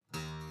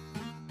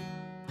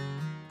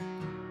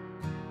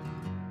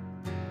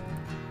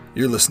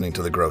You're listening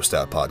to the Grossed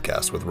Out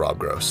Podcast with Rob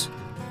Gross.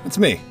 It's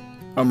me.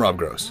 I'm Rob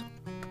Gross.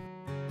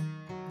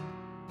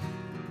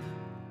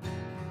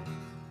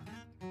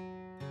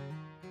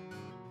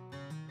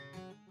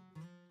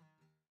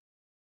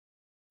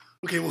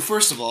 Okay, well,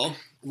 first of all,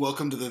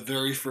 welcome to the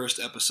very first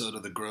episode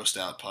of the Grossed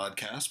Out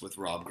Podcast with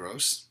Rob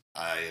Gross.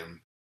 I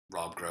am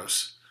Rob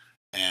Gross.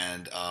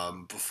 And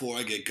before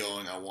I get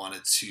going, I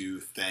wanted to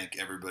thank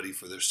everybody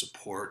for their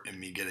support in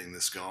me getting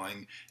this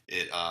going.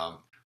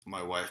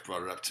 My wife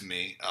brought it up to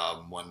me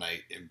one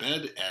night in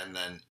bed, and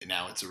then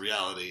now it's a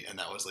reality, and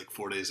that was like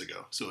 4 days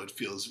ago. So it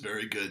feels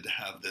very good to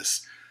have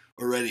this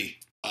already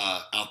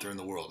out there in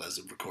the world as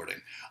of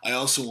recording. I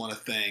also want to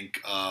thank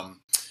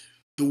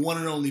the one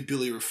and only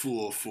Billy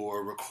Rafool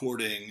for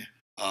recording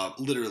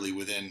literally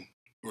within,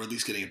 or at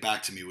least getting it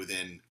back to me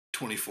within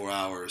 24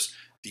 hours,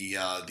 the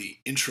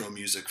intro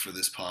music for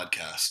this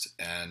podcast.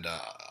 And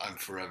I'm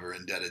forever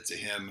indebted to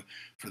him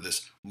for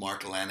this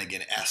Mark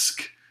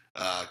Lanigan-esque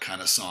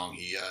kind of song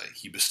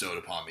he bestowed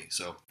upon me.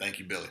 So thank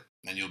you, Billy,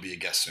 and you'll be a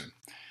guest soon.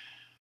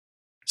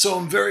 So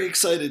I'm very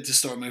excited to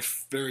start my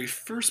very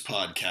first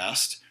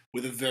podcast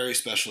with a very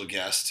special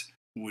guest,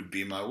 who would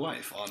be my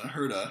wife, Anna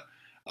Herda.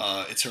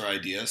 It's her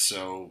idea,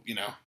 so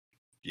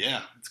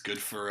it's good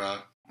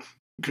for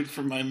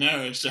my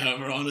marriage to have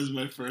her on as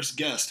my first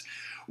guest.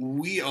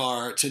 We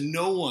are, to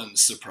no one's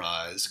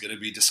surprise, going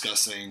to be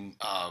discussing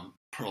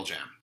Pearl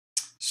Jam.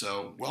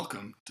 So,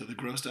 welcome to the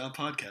Grossed Out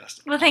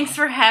Podcast. Well, thanks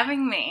for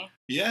having me.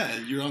 Yeah,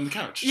 you're on the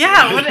couch.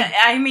 Yeah, so.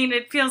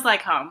 It feels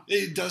like home.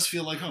 It does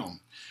feel like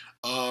home.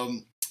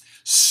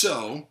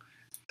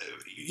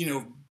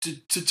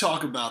 To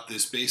talk about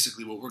this,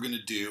 basically what we're going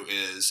to do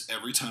is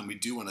every time we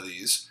do one of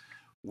these,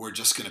 we're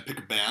just going to pick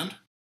a band.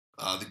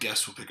 The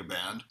guest will pick a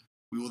band.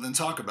 We will then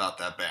talk about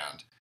that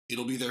band.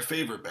 It'll be their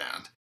favorite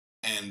band,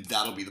 and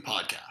that'll be the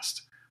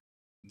podcast.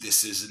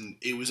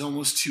 It was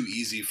almost too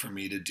easy for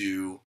me to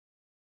do,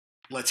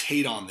 let's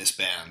hate on this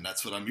band.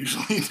 That's what I'm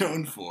usually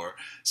known for.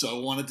 So I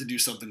wanted to do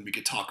something we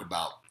could talk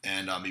about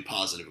and be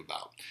positive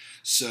about.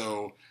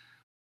 So,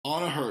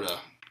 Anna Herda,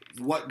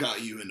 what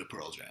got you into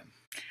Pearl Jam?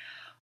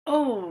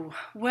 Oh,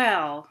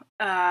 well,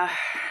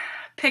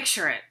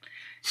 picture it.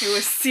 It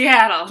was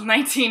Seattle,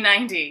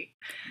 1990.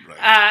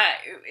 Right.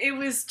 It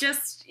was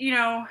just,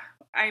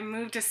 I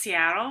moved to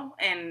Seattle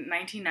in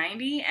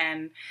 1990,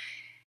 and,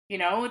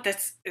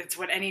 it's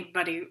what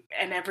anybody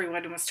and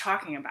everyone was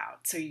talking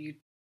about. So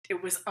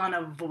it was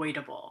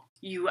unavoidable.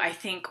 I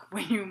think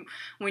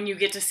when you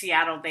get to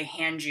Seattle, they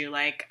hand you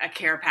like a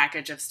care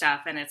package of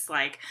stuff, and it's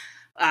like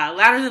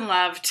Louder Than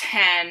Love,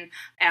 10,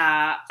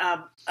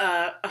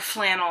 a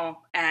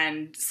flannel,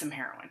 and some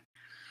heroin.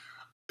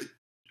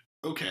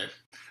 Okay.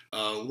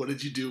 What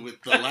did you do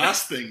with the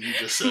last thing you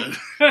just said?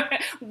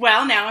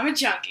 Well, now I'm a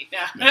junkie.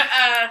 No.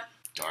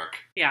 Dark.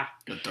 Yeah.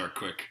 Got dark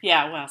quick.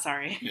 Yeah, well,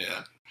 sorry.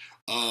 Yeah.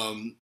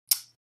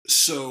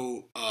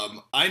 So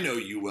I know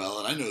you well,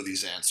 and I know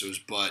these answers,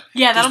 but...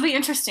 Yeah, that'll be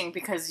interesting,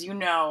 because you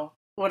know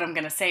what I'm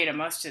going to say to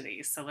most of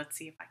these, so let's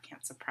see if I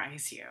can't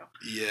surprise you.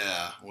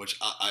 Yeah, which,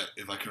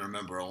 if I can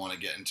remember, I want to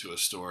get into a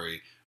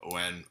story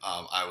when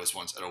I was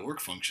once at a work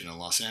function in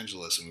Los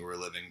Angeles, and we were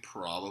living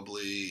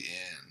probably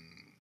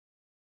in,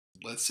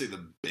 let's say,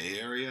 the Bay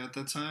Area at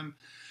that time,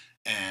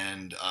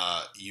 and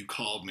you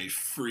called me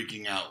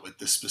freaking out with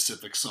this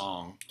specific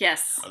song.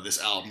 Yes. Of this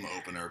album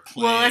opener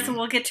playing. Well,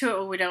 we'll get to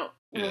it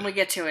when we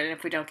get to it, and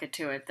if we don't get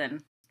to it,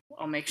 then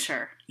I'll make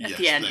sure at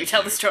the end we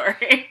tell the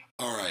story.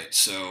 All right,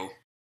 so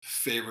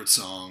favorite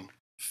song,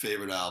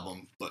 favorite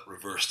album, but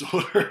reversed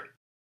order.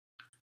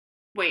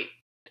 Wait.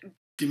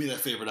 Give me that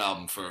favorite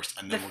album first,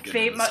 and then we'll get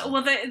into the song.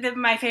 Well,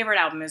 my favorite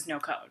album is No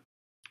Code.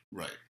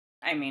 Right.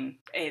 I mean,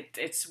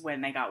 it's when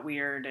they got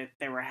weird.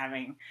 They were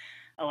having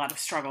a lot of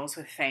struggles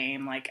with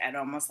fame. Like, Ed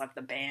almost left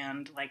the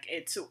band. Like,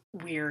 it's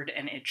weird,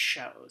 and it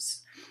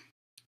shows.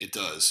 It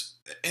does.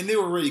 And they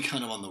were already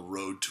kind of on the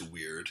road to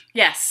weird.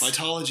 Yes.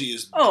 Vitology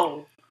is...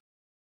 Oh,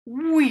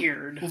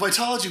 weird. Well,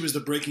 Vitology was the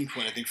breaking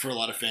point, I think, for a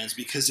lot of fans,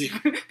 because it...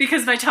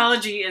 because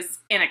Vitology is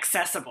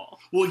inaccessible.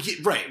 Well,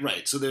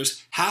 right. So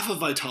there's half of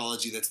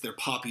Vitology that's their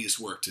poppiest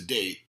work to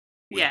date,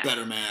 with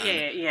Better Man,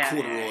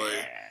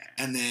 Corduroy,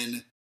 and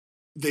then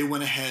they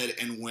went ahead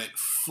and went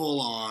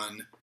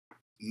full-on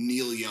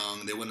Neil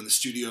Young. They went in the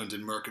studio and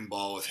did Merc and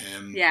Ball with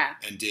him. Yeah.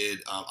 And did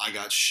I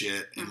Got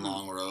Shit and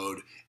Long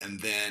Road. And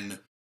then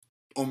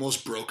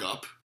almost broke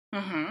up.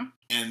 Mm-hmm.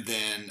 And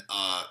then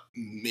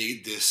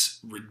made this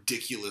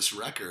ridiculous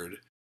record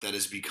that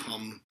has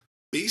become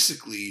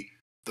basically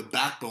the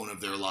backbone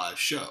of their live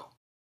show.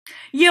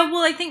 Yeah,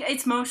 well, I think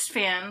it's most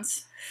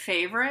fans'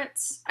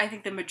 favorites. I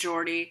think the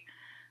majority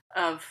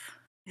of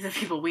the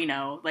people we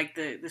know, like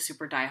the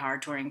super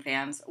diehard touring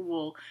fans,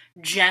 will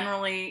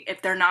generally,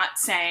 if they're not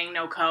saying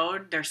No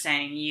Code, they're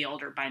saying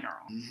Yield or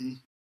Binaural. Mm-hmm.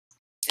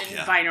 And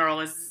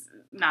Binaural is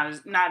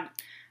not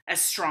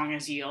as strong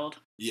as Yield.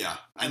 Yeah,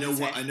 I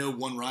know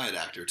one Riot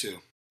actor too.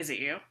 Is it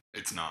you?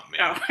 It's not me.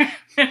 Oh.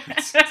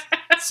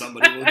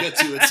 Somebody will get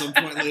to at some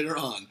point later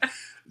on.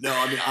 No,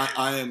 I mean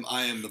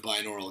I am the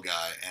binaural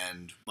guy,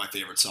 and my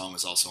favorite song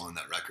is also on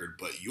that record.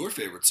 But your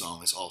favorite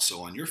song is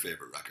also on your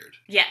favorite record.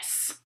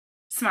 Yes,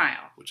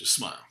 Smile. Which is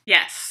Smile.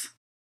 Yes,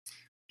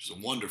 which is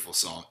a wonderful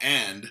song,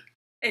 and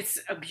it's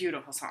a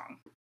beautiful song.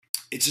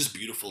 It's just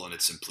beautiful in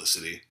its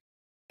simplicity,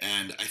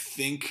 and I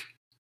think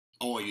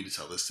I want you to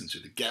tell this since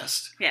you're the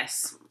guest.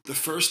 Yes. The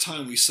first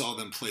time we saw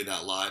them play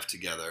that live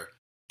together,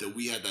 that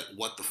we had that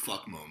what the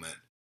fuck moment,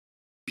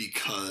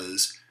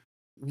 because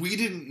we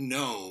didn't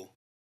know.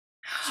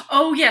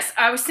 Oh yes,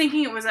 I was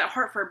thinking it was at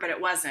Hartford, but it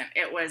wasn't.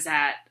 It was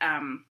at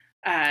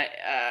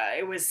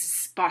it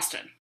was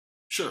Boston.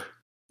 Sure.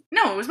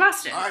 No, it was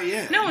Boston. Oh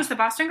yeah. No, it was the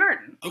Boston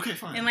Garden. Okay,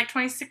 fine. In like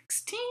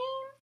 2016.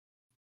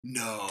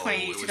 No.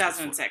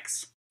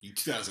 2006.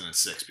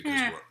 2006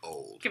 because we're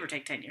old. Give or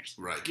take 10 years.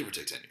 Right, give or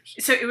take 10 years.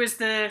 So it was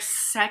the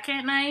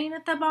second night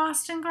at the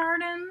Boston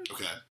Garden.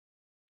 Okay.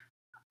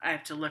 I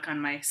have to look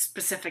on my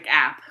specific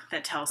app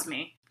that tells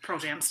me Pearl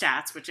Jam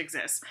stats, which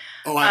exists.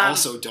 Oh, I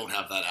also don't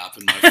have that app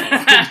in my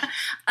phone.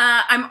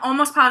 I'm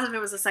almost positive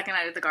it was the second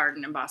night at the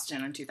Garden in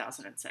Boston in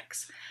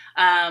 2006.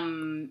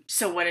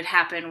 So what had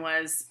happened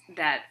was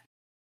that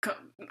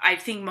I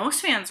think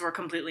most fans were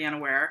completely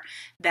unaware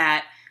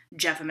that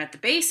Jeff Ament, the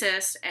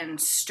bassist,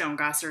 and Stone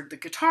Gossard, the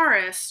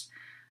guitarist,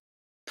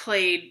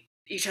 played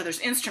each other's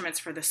instruments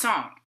for the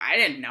song. I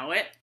didn't know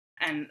it,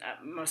 and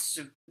most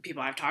of the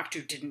people I've talked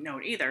to didn't know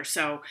it either.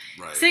 So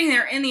sitting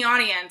there in the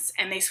audience,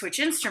 and they switch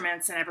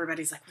instruments, and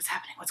everybody's like, what's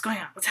happening? What's going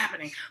on? What's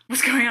happening?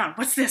 What's going on?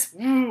 What's this?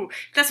 Woo!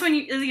 That's when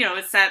you know,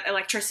 it's that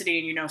electricity,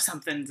 and you know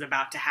something's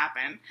about to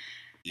happen.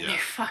 Yeah. And they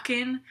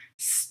fucking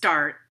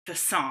start the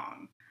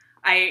song.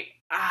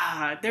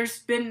 There's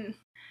been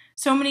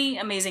so many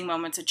amazing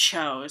moments at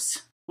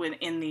shows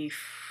within the,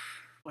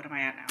 what am I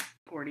at now?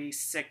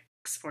 46,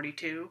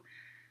 42?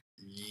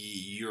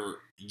 You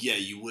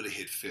would have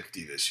hit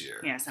 50 this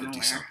year. Yes, I'm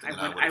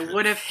aware. I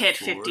would have hit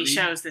 50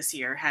 shows this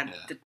year had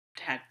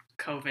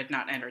COVID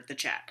not entered the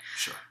chat.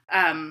 Sure.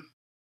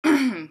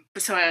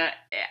 So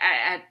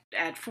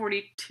at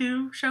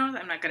 42 shows,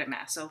 I'm not good at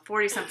math. So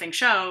 40 something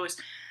shows,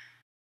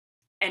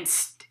 and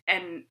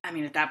I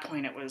mean at that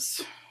point it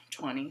was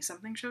 20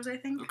 something shows, I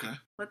think. Okay.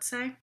 Let's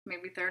say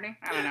maybe 30.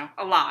 I don't know,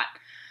 a lot.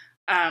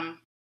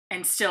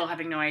 And still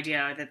having no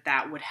idea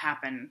that would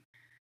happen.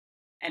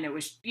 And it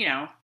was,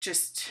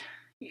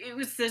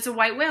 there's a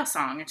White Whale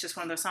song. It's just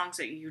one of those songs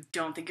that you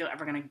don't think you're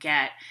ever going to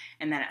get.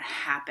 And then it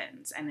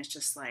happens. And it's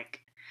just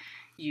like,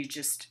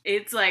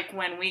 it's like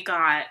when we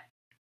got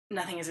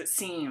Nothing As It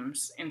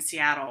Seems in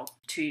Seattle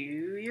 2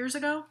 years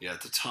ago. Yeah,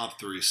 it's a top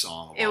 3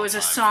 song. It was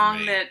a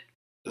song that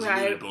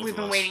we've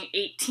been waiting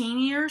 18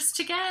 years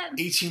to get.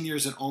 18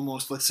 years and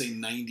almost, let's say,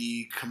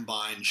 90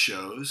 combined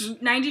shows.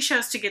 90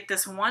 shows to get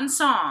this one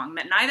song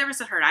that neither of us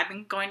had heard. I've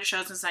been going to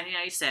shows since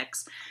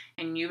 1996,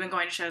 and you've been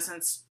going to shows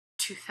since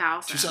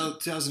 2000.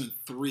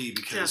 2003,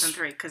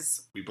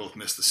 because we both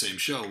missed the same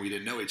show. We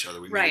didn't know each other.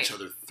 We met each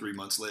other 3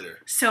 months later.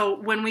 So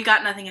when we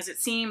got Nothing As It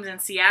Seems in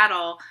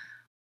Seattle,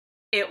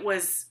 it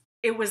was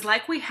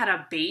like we had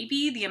a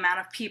baby, the amount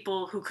of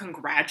people who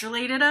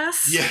congratulated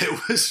us. Yeah,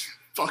 it was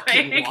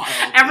fucking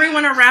wild.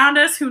 Everyone around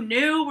us who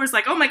knew was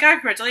like, oh my god,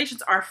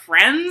 congratulations. Our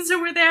friends who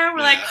were there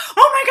were like,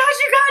 oh my gosh,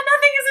 you got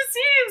Nothing As It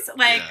Seems.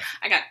 Like,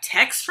 I got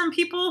texts from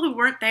people who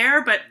weren't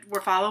there but were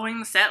following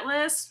the set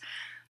list.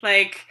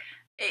 Like,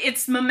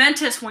 it's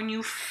momentous when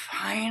you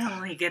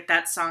finally get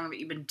that song that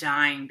you've been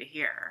dying to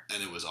hear.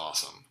 And it was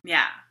awesome.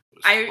 Yeah.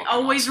 I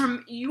always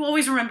you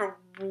always remember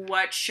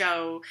what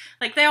show,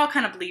 like they all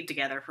kind of bleed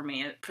together for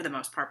me for the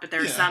most part, but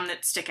there are some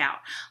that stick out.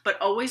 But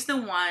always the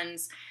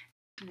ones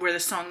where the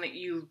song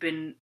you've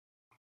been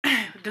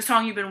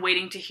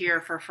waiting to hear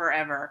for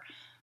forever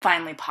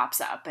finally pops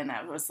up, and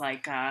it was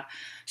like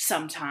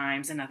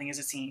Sometimes and Nothing As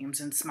It Seems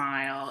and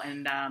Smile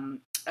and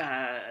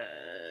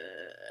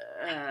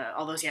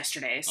all those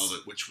yesterdays.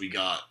 Which we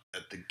got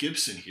at the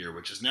Gibson here,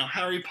 which is now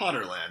Harry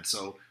Potter Land.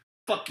 So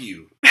fuck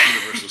you,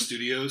 Universal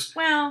Studios.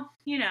 Well,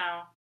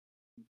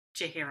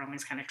 J.K.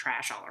 Rowling's kind of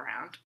trash all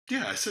around.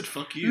 Yeah, I said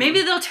fuck you.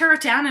 Maybe they'll tear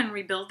it down and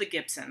rebuild the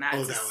Gibson. That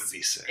would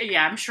be sick.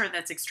 Yeah, I'm sure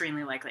that's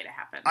extremely likely to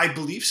happen. I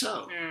believe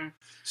so.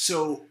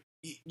 So,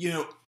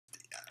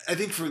 I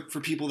think for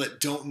people that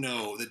don't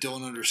know, that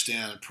don't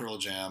understand Pearl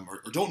Jam,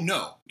 or don't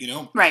know,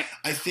 right?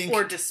 I think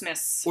or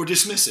dismiss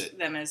it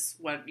them as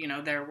what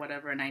they're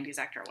whatever, a '90s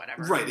actor or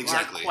whatever. Right,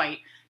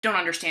 exactly. Don't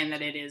understand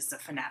that it is a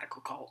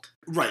fanatical cult.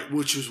 Right,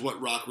 which is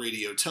what rock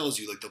radio tells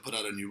you. Like, they'll put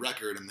out a new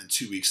record, and then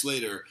 2 weeks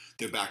later,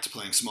 they're back to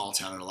playing Small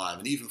Town and Alive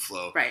and Even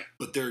Flow. Right.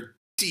 But they're a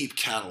deep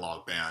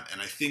catalog band,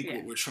 and I think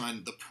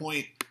the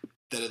point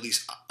that at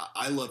least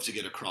I love to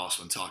get across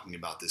when talking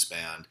about this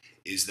band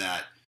is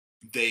that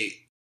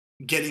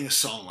getting a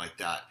song like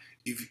that,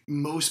 if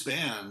most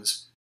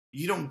bands,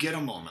 you don't get a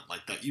moment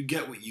like that. You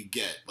get what you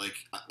get. Like,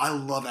 I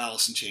love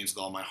Alice in Chains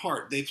with all my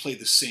heart. They play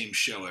the same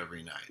show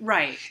every night.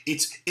 Right.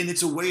 It's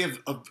a way of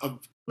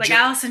like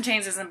Alice in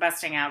Chains isn't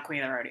busting out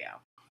Queen of the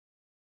Rodeo.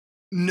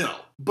 No,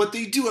 but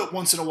they do it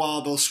once in a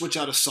while. They'll switch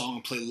out a song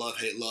and play Love,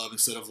 Hate, Love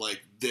instead of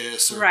like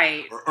this or,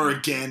 right. or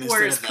Again instead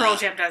Whereas of that. Pearl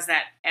Jam does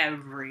that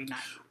every night.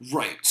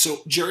 Right.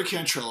 So Jerry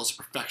Cantrell is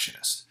a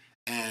perfectionist,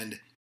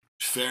 and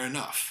fair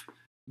enough.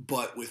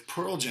 But with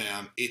Pearl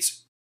Jam,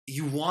 it's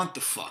you want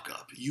the fuck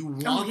up. You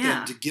want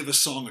them to give a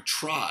song a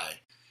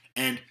try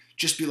and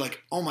just be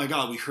like, oh my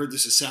God, we heard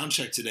this at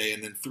soundcheck today,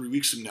 and then 3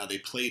 weeks from now they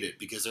played it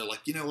because they're like,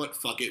 you know what,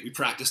 fuck it, we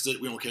practiced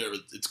it, we don't care,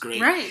 it's great.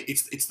 Right.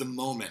 It's the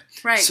moment.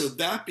 Right. So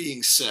that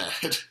being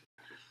said,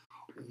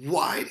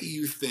 why do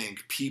you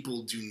think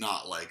people do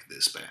not like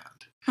this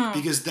band?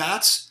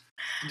 Because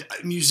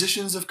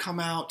musicians have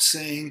come out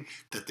saying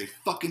that they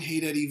fucking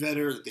hate Eddie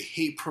Vedder, that they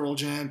hate Pearl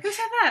Jam. Who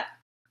said that?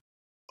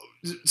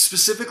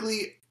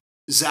 Specifically,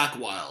 Zakk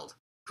Wylde,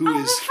 who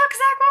the fuck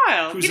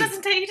Zakk Wylde? He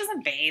doesn't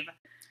bathe.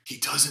 He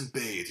doesn't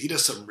bathe. He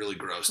does something really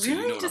gross too.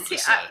 Really? You know what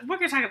I'm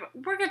gonna say.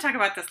 We're gonna talk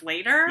about this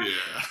later.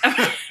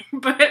 Yeah.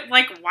 But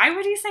like, why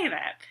would he say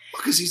that?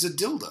 Because he's a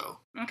dildo.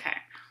 Okay.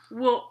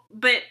 Well,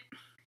 but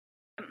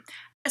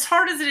as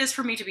hard as it is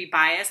for me to be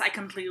biased, I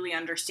completely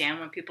understand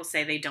when people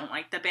say they don't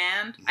like the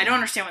band. I don't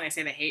understand when they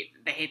say they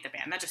hate the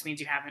band. That just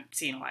means you haven't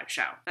seen a live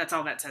show. That's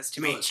all that says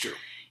to me. No, that's true.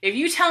 If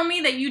you tell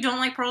me that you don't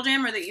like Pearl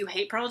Jam or that you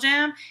hate Pearl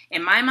Jam,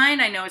 in my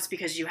mind, I know it's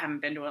because you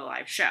haven't been to a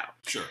live show.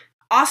 Sure.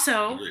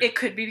 Also, it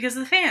could be because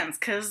of the fans,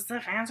 because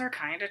the fans are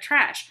kind of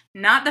trash.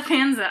 Not the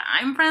fans that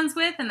I'm friends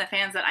with and the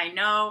fans that I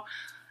know,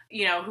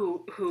 you know,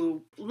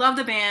 who love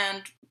the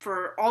band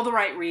for all the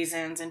right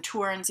reasons and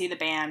tour and see the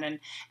band and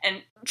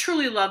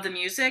truly love the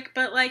music.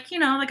 But, like, you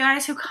know, the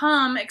guys who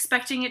come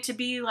expecting it to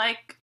be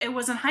like it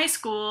was in high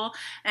school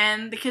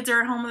and the kids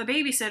are at home with a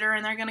babysitter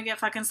and they're going to get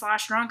fucking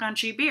slosh drunk on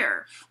cheap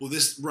beer. Well,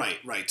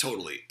 right,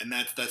 totally. And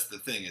that's the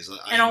thing is...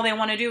 And all they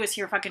want to do is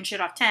hear fucking Shit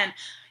Off 10.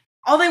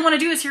 All they want to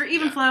do is hear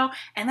Even Flow,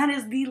 and that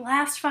is the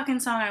last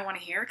fucking song I want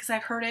to hear, because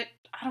I've heard it,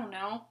 I don't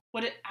know,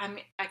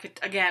 I could,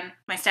 again,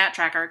 my stat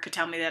tracker could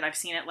tell me that I've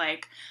seen it,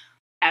 like,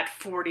 at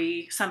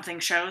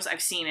 40-something shows,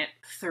 I've seen it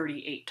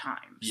 38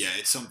 times. Yeah,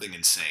 it's something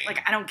insane. Like,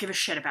 I don't give a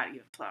shit about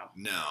Even Flow.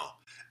 No.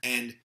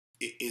 And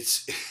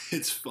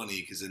it's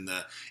funny, because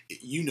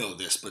you know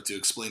this, but to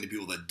explain to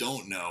people that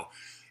don't know,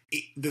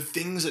 the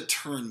things that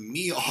turn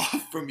me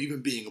off from even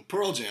being a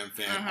Pearl Jam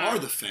fan are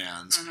the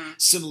fans,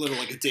 similar to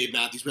like a Dave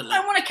Matthews Band. Like,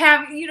 I want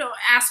to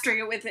asterisk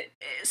it with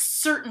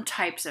certain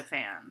types of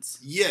fans.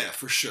 Yeah,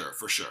 for sure.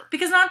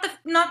 Because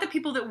not the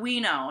people that we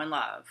know and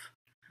love.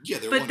 Yeah,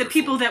 they're but wonderful. The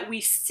people that we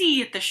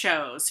see at the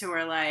shows who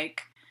are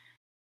like,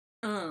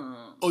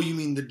 Oh, you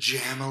mean the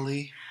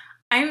Jamily?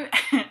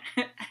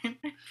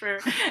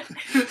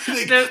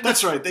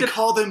 That's right. They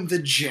call them the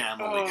Jamily.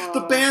 Oh.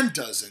 The band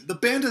doesn't. The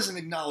band doesn't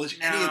acknowledge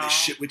any of this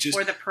shit, which is...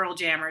 Or the Pearl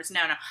Jammers.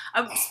 No.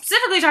 I'm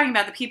specifically talking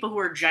about the people who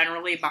are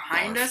generally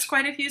behind us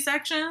quite a few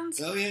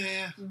sections. Oh,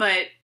 yeah.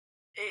 But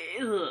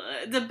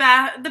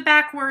the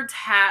backwards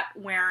hat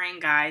wearing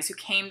guys who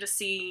came to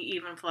see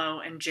Even Flow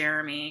and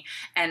Jeremy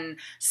and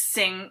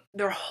sing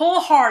their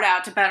whole heart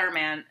out to Better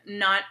Man,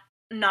 not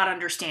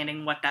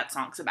understanding what that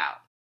song's about.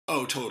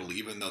 Oh, totally,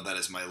 even though that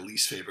is my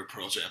least favorite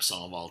Pearl Jam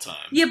song of all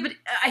time. Yeah, but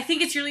I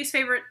think it's your least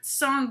favorite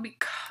song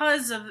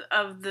because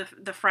of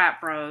the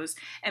frat bros,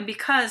 and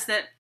because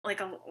that, like,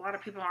 a lot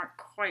of people aren't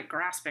quite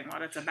grasping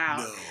what it's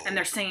about, and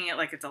they're singing it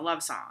like it's a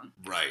love song.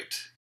 Right.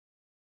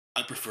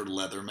 I prefer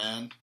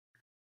Leatherman,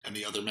 and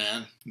the other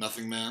man,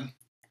 Nothing Man.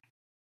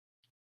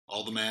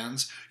 All the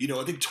Mans. You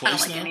know, I think twice now. I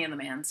don't like any of the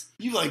Mans.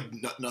 You like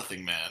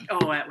Nothing Man.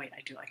 Oh, wait,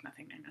 I do like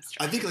Nothing Man. That's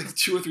true. I think like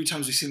 2 or 3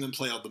 times we've seen them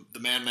play out the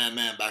Man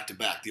back to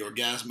back, the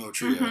Orgasmo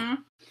trio.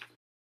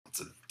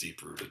 That's a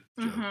deep-rooted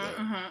joke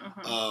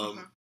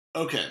there.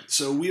 Okay,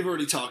 so we've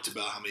already talked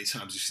about how many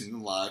times we've seen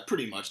them live,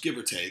 pretty much, give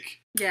or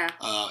take. Yeah.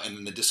 And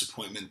then the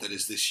disappointment that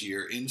is this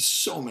year in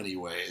so many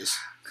ways.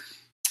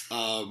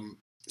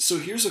 So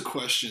here's a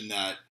question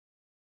that,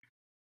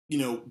 you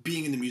know,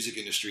 being in the music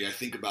industry, I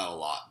think about a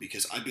lot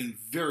because I've been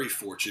very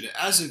fortunate,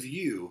 as of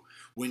you,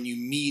 when you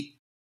meet,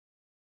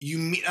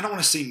 I don't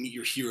want to say meet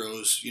your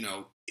heroes, you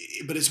know,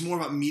 but it's more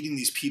about meeting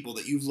these people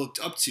that you've looked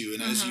up to.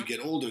 And as you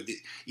get older,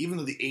 even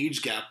though the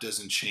age gap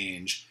doesn't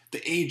change,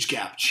 the age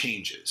gap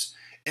changes.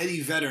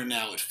 Eddie Vedder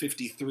now at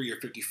 53 or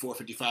 54,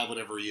 55,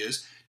 whatever he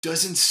is,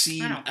 doesn't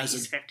seem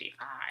he's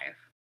 55.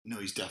 No,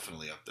 he's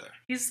definitely up there.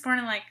 He's born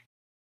in like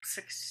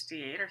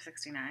 68 or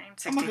 69,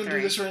 63. I'm not going to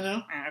do this right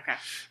now. Okay.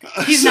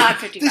 He's not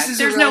 55.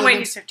 There's no way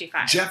he's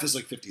 55. Jeff is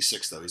like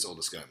 56, though. He's the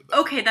oldest guy in the band.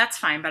 Okay, that's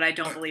fine, but I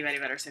don't believe Eddie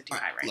Vedder's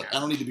 55 right look, now. I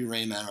don't need to be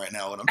Rain Man right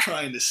now. What I'm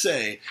trying to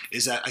say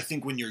is that I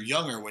think when you're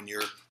younger, when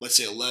you're, let's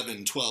say,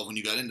 11, 12, when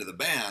you got into the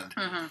band,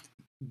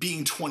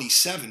 being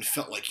 27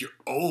 felt like you're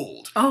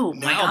old. Oh,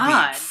 now, my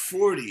God. Being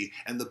 40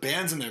 and the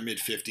band's in their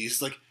mid-50s,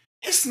 it's like,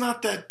 it's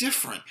not that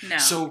different. No.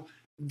 So...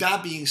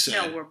 That being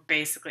said... No, we're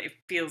basically... It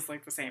feels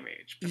like the same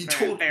age.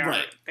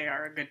 They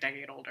are a good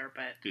decade older,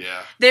 but...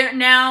 Yeah. They're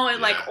now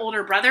at, like,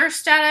 older brother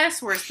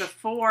status, whereas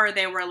before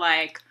they were,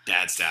 like...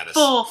 Dad status.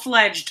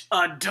 Full-fledged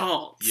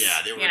adults. Yeah,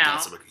 they were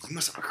adults. Like, you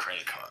must have a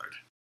credit card.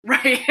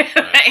 Right.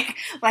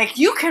 like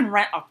you can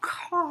rent a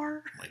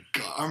car. Oh my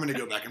God, I'm gonna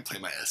go back and play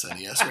my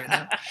SNES right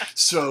now.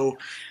 So,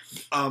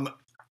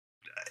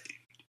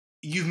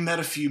 you've met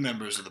a few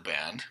members of the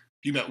band.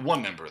 You met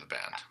one member of the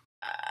band.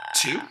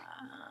 Two?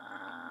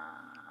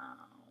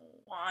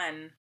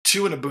 One.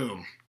 Two and a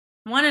Boom.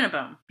 One and a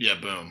Boom. Yeah,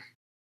 Boom.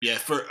 Yeah,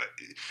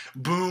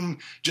 Boom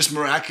just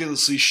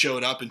miraculously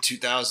showed up in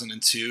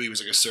 2002. He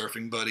was like a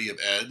surfing buddy of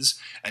Ed's,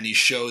 and he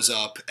shows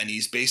up, and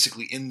he's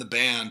basically in the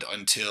band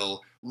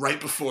until right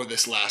before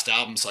this last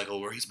album cycle,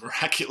 where he's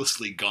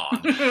miraculously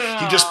gone.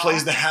 He just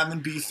plays the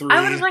Hammond B3.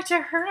 I would have liked to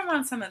have heard him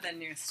on some of the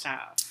new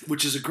stuff,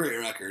 which is a great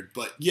record.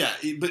 But yeah,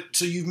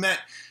 so you've met.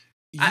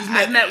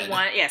 I've met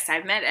one. Yes,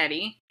 I've met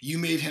Eddie. You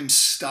made him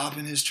stop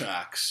in his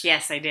tracks.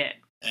 Yes, I did.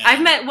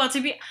 I've met. Well,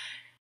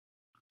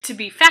 to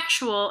be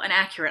factual and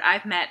accurate,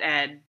 I've met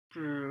Ed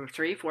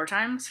 3-4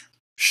 times.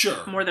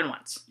 Sure. More than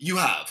once. You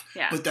have.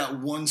 Yeah. But that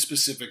one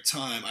specific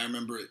time, I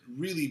remember it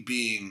really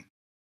being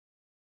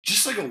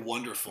just like a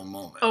wonderful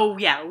moment. Oh,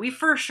 yeah. We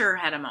for sure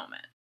had a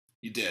moment.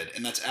 You did.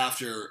 And that's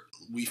after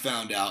we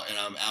found out, and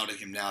I'm outing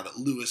him now, that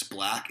Lewis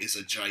Black is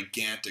a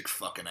gigantic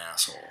fucking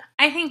asshole.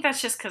 I think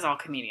that's just because all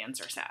comedians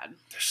are sad.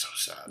 They're so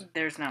sad.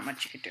 There's not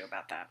much you could do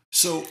about that.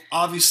 So,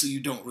 obviously,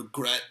 you don't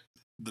regret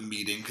the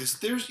meeting, because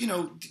there's,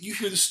 you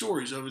hear the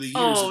stories over the years.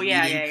 Oh,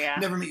 yeah.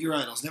 Never meet your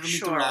idols, never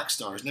meet the rock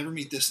stars, never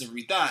meet this, never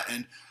meet that.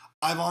 And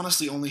I've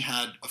honestly only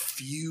had a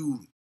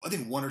few, I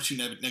think 1 or 2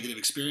 negative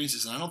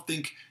experiences, and I don't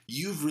think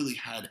you've really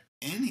had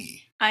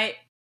any. I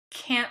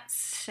can't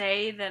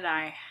say that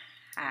I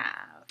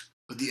have.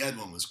 But the Ed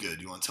one was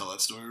good. You want to tell that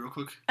story real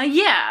quick?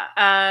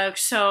 Yeah.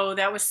 So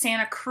that was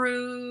Santa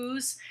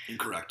Cruz.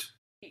 Incorrect.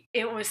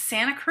 It was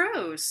Santa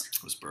Cruz.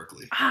 It was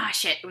Berkeley. Ah,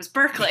 shit. It was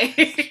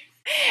Berkeley.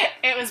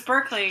 It was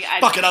Berkeley.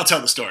 Fuck it, I'll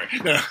tell the story.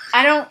 No.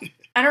 I don't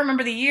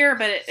remember the year,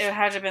 but it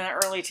had to have been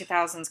the early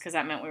 2000s because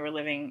that meant we were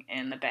living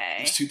in the Bay.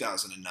 It was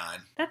 2009.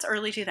 That's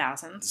early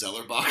 2000s.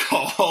 Zellerbach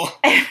Hall,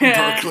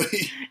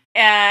 Berkeley.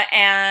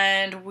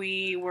 And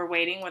we were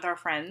waiting with our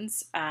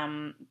friends,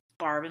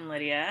 Barb and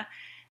Lydia,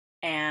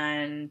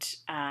 and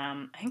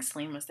I think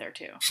Celine was there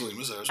too. Celine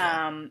was there as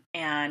well.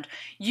 And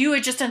you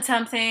had just done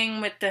something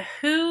with the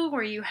Who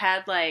where you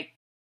had like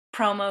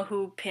promo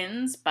Who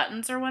pins,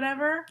 buttons or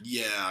whatever.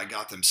 Yeah, I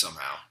got them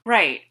somehow.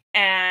 Right.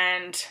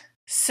 And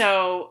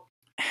so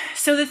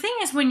the thing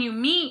is, when you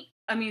meet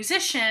a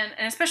musician,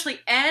 and especially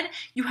Ed,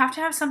 you have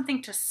to have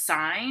something to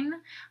sign.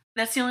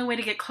 That's the only way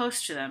to get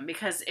close to them,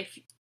 because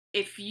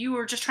if you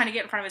were just trying to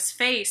get in front of his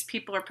face,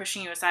 people are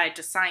pushing you aside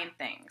to sign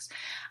things.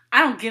 I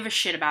don't give a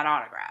shit about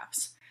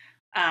autographs.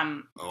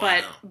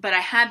 But I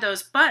had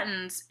those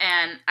buttons,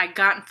 and I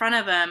got in front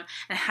of him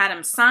and had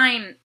him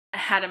sign.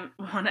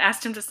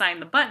 Asked him to sign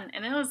the button,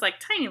 and it was like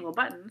tiny little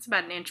button. It's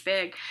about an inch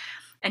big,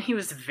 and he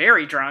was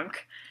very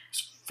drunk.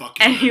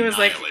 And he was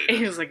like,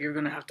 "You're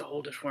gonna have to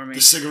hold it for me."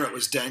 The cigarette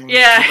was dangling.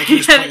 Yeah, like he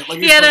was playing pool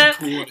at a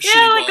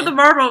shitty bar. The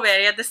Marlboro Man.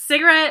 He had the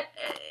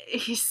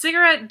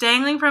cigarette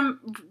dangling from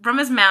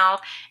his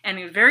mouth, and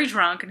he was very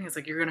drunk. And he was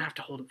like, "You're gonna have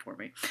to hold it for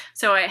me."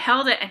 So I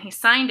held it, and he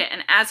signed it.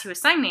 And as he was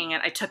signing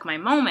it, I took my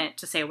moment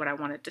to say what I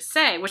wanted to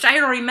say, which I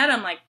had already met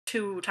him like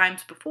 2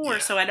 times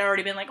before, so I'd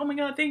already been like, "Oh my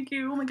God, thank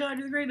you! Oh my God,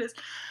 you're the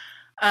greatest."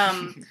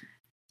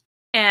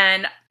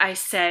 And I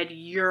said,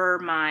 "You're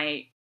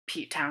my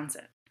Pete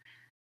Townsend."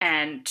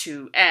 And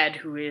to Ed,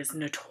 who is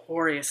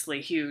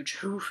notoriously huge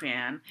Who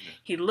fan,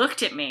 he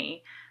looked at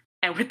me,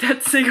 and with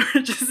that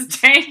cigarette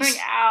just dangling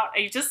out,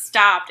 he just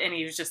stopped, and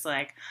he was just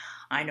like,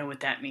 "I know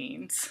what that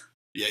means."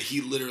 Yeah, he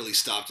literally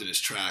stopped in his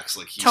tracks,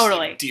 like he's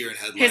totally like deer in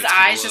headlights. His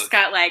eyes just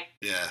got like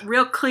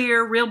real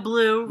clear, real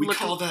blue. We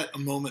call that a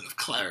moment of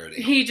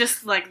clarity. He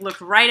just like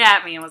looked right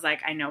at me and was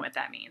like, "I know what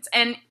that means,"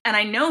 and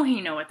I know he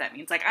know what that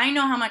means. Like, I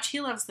know how much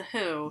he loves the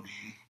Who,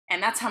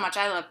 and that's how much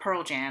I love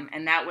Pearl Jam,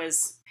 and that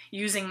was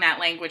using that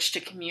language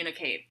to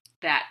communicate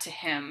that to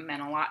him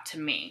meant a lot to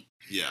me.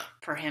 Yeah.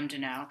 For him to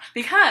know.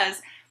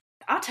 Because,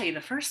 I'll tell you,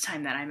 the first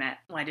time that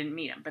I didn't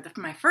meet him, but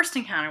my first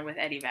encounter with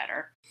Eddie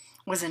Vedder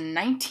was in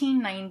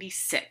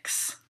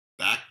 1996.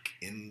 Back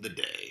in the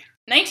day.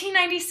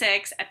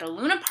 1996 at the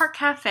Luna Park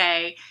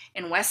Cafe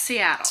in West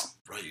Seattle.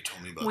 Right, you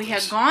told me about We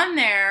had gone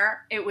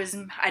there. It was,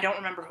 I don't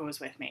remember who was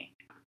with me.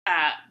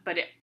 But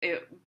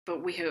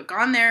we had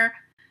gone there,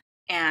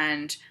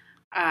 and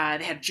they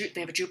have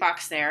a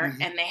jukebox there,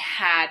 and they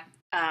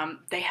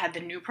had the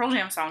new Pearl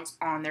Jam songs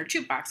on their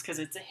jukebox because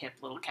it's a hip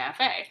little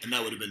cafe. And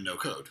that would have been no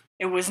code.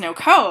 It was no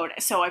code,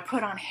 so I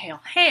put on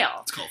Hail Hail.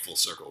 It's called Full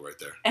Circle right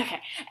there.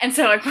 Okay, and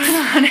so I put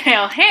on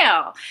Hail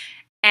Hail,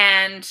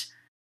 and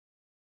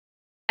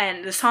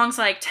the song's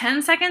like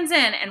 10 seconds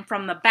in, and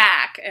from the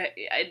back,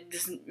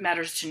 this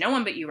matters to no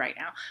one but you right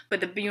now,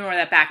 but you know where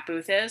that back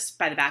booth is,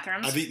 by the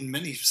bathrooms? I've eaten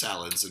many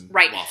salads and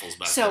waffles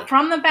back there. So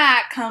from the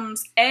back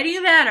comes Eddie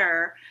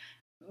Vedder,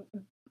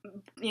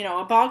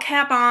 a ball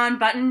cap on,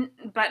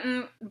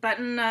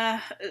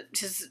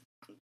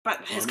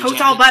 his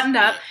coat's all buttoned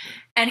up,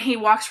 and he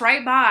walks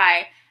right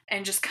by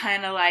and just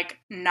kind of like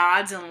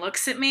nods and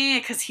looks at me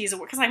because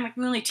I'm like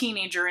the only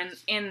teenager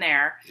in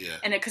there,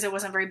 and because it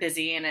wasn't very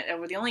busy, and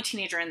we're the only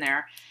teenager in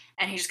there,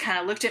 and he just kind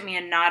of looked at me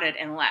and nodded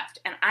and left.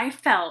 And I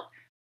felt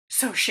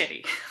so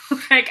shitty.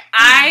 Like,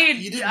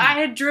 I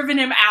had driven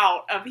him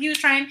out of,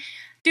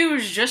 dude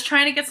was just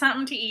trying to get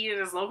something to eat at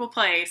his local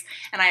place,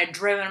 and I had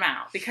driven him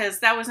out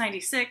because that was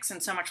 96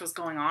 and so much was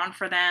going on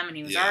for them, and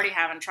he was already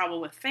having trouble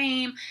with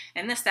fame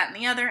and this, that, and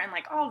the other, and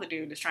like all the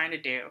dude is trying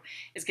to do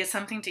is get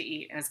something to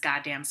eat, and his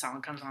goddamn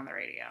song comes on the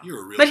radio.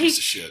 You're a real piece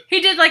of shit. He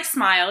did like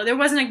smile. There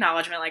was an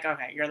acknowledgement like,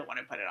 okay, you're the one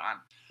who put it on.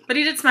 But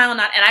he did smile and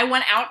nod, and I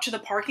went out to the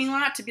parking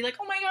lot to be like,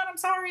 oh my god, I'm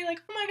sorry,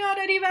 like, oh my god,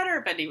 Eddie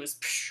Vedder, but he was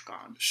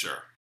gone.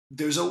 Sure.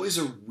 There's always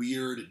a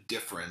weird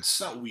difference,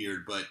 not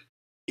weird, but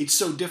it's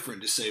so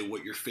different to say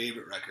what your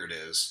favorite record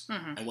is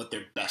and what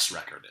their best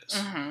record is.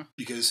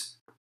 Because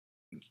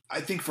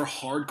I think for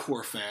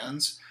hardcore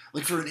fans,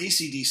 like for an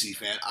AC/DC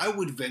fan, I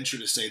would venture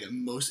to say that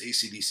most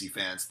AC/DC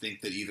fans think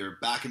that either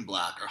Back in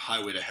Black or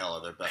Highway to Hell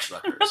are their best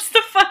records. What's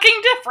the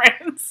fucking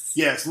difference?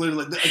 Yeah, it's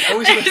literally...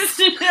 It's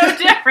no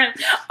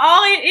different.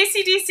 All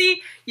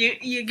AC/DC,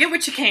 you get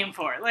what you came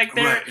for. Like,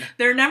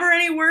 they're never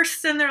any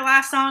worse than their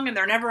last song, and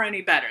they're never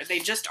any better. They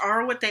just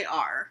are what they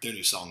are. Their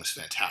new song is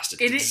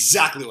fantastic. It's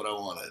exactly what I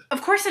wanted.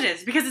 Of course it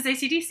is, because it's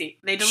AC/DC.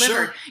 They delivered.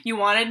 Sure. You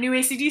wanted new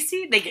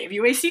AC/DC, they gave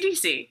you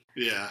AC/DC.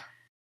 Yeah.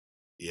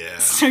 Yeah.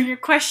 So your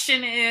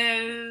question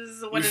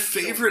is, what is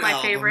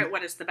my favorite?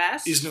 What is the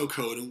best? Is No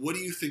Code, and what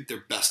do you think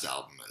their best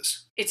album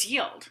is? It's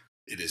Yield.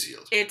 It is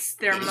Yield. It's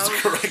their most... That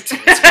is the correct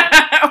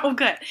answer. Oh,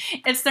 good.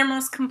 It's their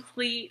most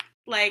complete,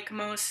 like,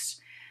 most...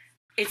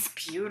 It's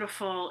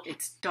beautiful,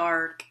 it's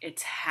dark,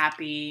 it's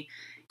happy,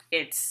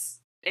 it's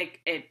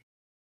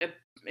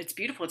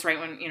beautiful. It's right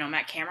when,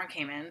 Matt Cameron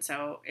came in,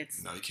 so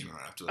it's... No, he came in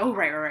right after that. Oh,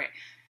 right.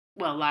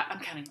 Well, I'm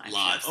counting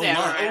live shows. Oh, yeah,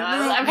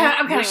 live. Right.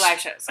 I'm counting live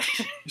shows.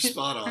 You're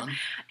spot on.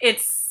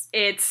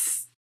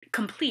 It's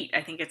complete.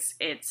 I think it's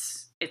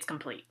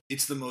complete.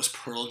 It's the most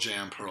Pearl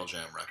Jam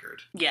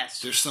record.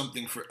 Yes. There's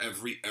something for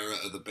every era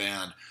of the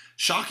band.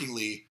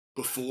 Shockingly,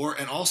 before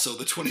and also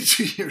the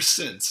 22 years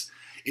since.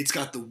 It's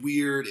got the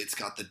weird, it's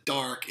got the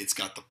dark, it's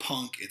got the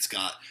punk, it's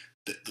got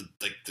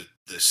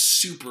the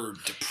super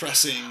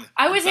depressing.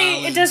 I would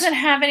say it doesn't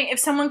have any. If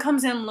someone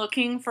comes in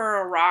looking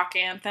for a rock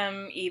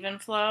anthem, Even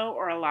Flow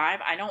or Alive,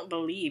 I don't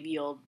believe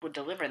Yield would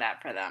deliver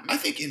that for them. I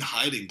think In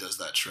Hiding does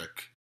that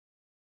trick.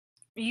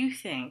 You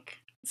think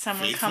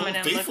someone coming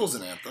in? Faithful's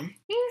an anthem.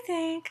 You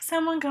think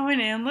someone going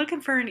in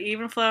looking for an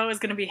Even Flow is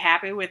going to be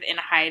happy with In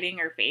Hiding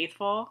or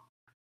Faithful?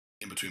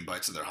 In between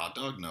bites of their hot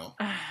dog? No.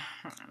 I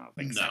don't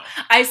think so.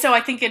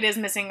 I think it is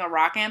missing a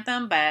rock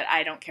anthem, but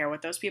I don't care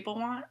what those people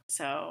want,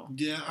 so...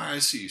 Yeah, I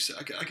see you.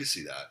 I can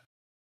see that.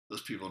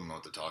 Those people don't know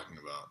what they're talking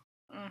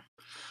about.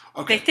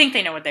 Okay. They think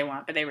they know what they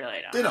want, but they really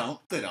don't.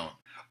 They don't.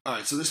 All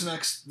right, so this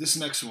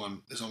next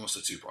one is almost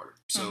a two-parter.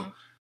 So,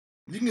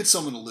 if you can get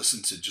someone to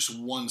listen to just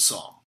one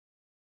song,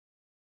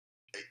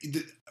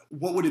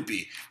 what would it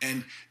be?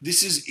 And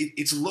this is,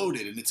 it's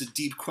loaded, and it's a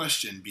deep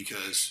question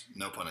because,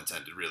 no pun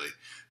intended, really,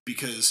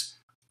 because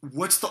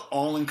what's the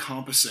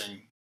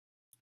all-encompassing...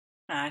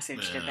 I see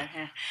what you did there,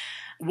 yeah.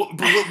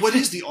 What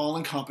is the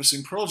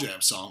all-encompassing Pearl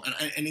Jam song?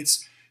 And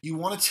it's, you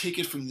want to take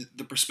it from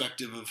the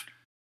perspective of,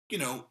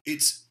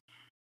 it's...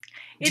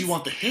 Do you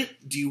want the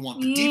hit? Do you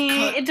want the deep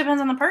cut? It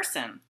depends on the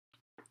person.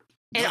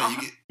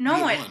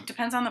 It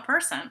depends on the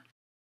person.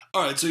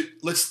 All right, so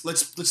let's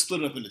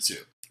split it up into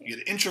two. You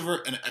get an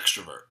introvert and an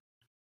extrovert.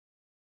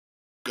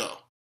 Go.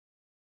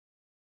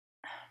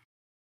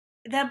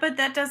 But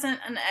that doesn't...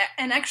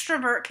 An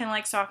extrovert can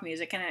like soft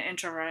music and an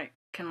introvert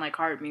can like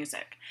hard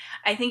music.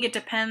 I think it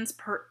depends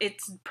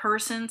it's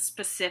person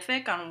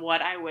specific on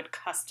what I would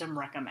custom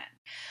recommend.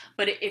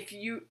 But if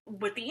you...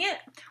 what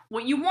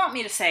you want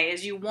me to say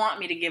is you want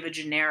me to give a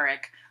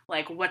generic,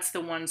 like, what's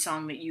the one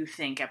song that you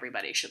think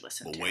everybody should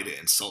listen to? Way to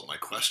insult my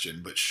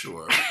question, but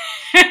sure.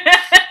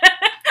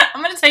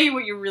 I'm going to tell you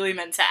what you really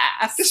meant to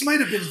ask. This might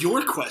have been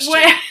your question.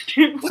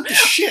 What the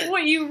shit?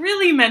 What you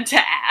really meant to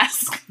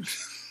ask.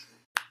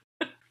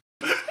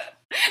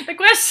 The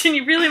question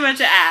you really meant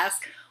to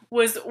ask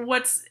was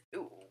what's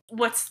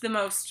the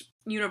most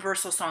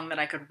universal song that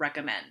I could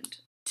recommend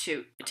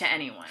to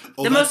anyone?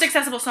 The most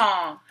accessible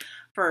song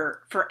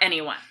for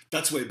anyone.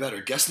 That's way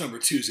better. Guess number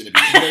 2 is going to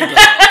be way better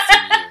off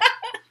than you.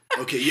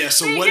 Okay, yeah,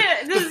 so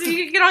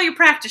you get all your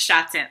practice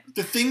shots in.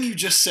 The thing you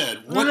just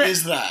said, what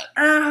is that?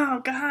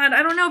 Oh, God,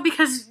 I don't know,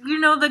 because,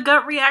 the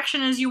gut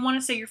reaction is you want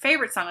to say your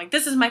favorite song. Like,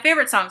 this is my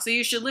favorite song, so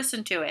you should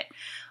listen to it.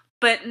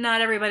 But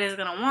not everybody's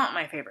going to want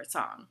my favorite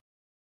song.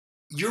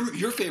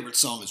 Your favorite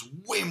song is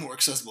way more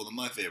accessible than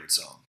my favorite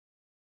song.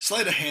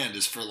 Sleight of Hand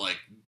is for, like,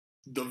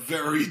 the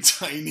very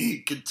tiny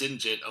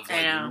contingent of,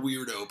 like,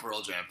 weirdo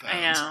Pearl Jam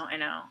fans. I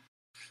know.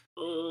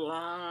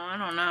 I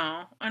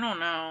don't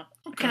know.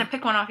 Okay. Can I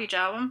pick one off each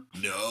album?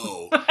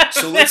 No.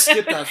 So let's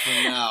skip that for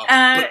now.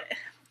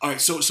 All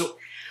right, so...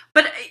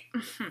 But,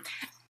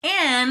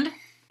 and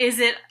is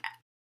it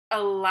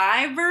a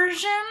live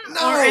version?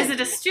 No. Or is it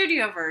a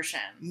studio version?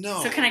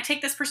 No. So can I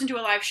take this person to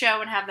a live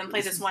show and have them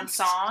play this one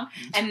song,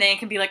 and they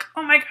can be like,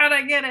 oh my god,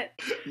 I get it?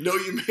 No,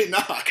 you may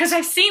not. Because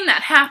I've seen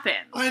that happen.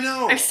 I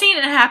know. I've seen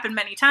it happen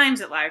many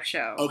times at live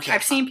shows. Okay.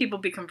 I've seen people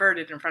be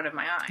converted in front of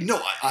my eyes.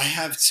 No, I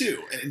have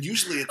too. And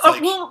usually it's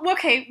like... Well,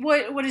 okay,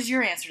 what is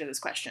your answer to this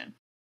question?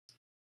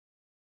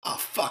 Oh,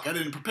 fuck, I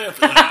didn't prepare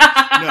for that.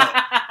 No,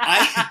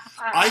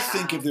 I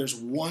think if there's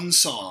one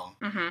song...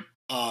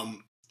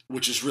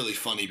 which is really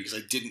funny because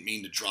I didn't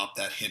mean to drop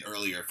that hint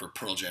earlier for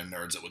Pearl Jam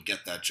nerds that would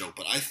get that joke,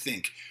 but I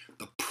think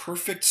the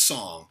perfect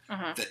song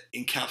that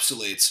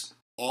encapsulates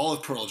all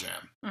of Pearl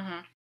Jam,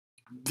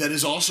 that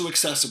is also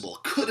accessible,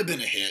 could have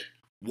been a hit,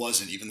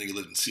 wasn't, even though you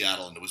lived in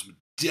Seattle and it was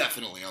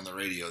definitely on the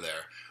radio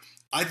there,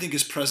 I think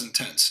is Present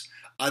Tense.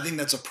 I think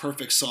that's a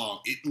perfect song.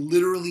 It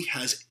literally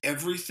has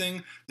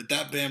everything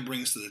that band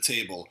brings to the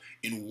table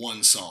in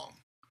one song.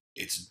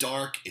 It's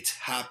dark, it's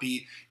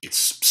happy, it's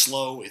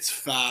slow, it's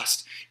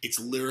fast, it's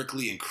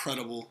lyrically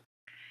incredible.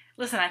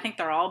 Listen, I think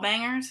they're all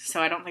bangers,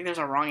 so I don't think there's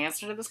a wrong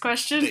answer to this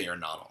question. They are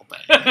not all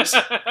bangers.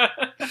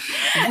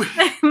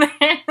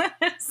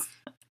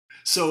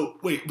 So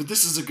wait, but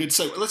this is a good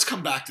segue. Let's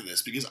come back to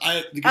this because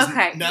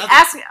okay. Now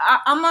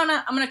I'm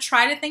gonna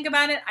try to think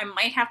about it. I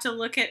might have to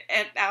look at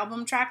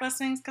album track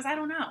listings because I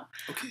don't know.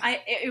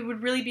 Okay. It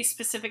would really be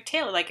specific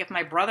tailored. Like if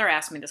my brother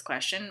asked me this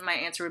question, my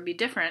answer would be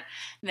different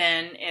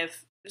than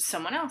if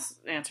someone else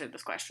answered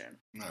this question.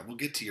 All right, we'll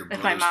get to your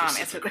brother's brother's if my mom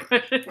answered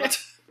the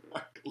question.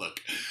 Look,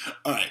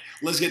 all right,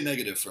 let's get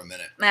negative for a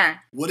minute. Nah.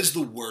 What is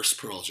the worst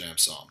Pearl Jam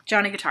song?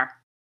 Johnny Guitar.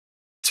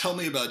 Tell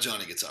me about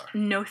Johnny Guitar.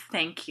 No,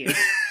 thank you.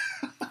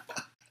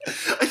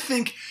 I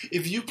think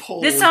if you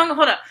poll... This song,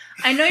 hold up.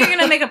 I know you're going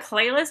to make a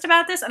playlist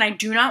about this, and I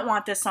do not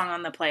want this song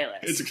on the playlist.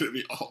 It's going to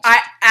be awful. I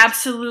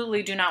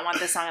absolutely do not want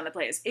this song on the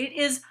playlist. It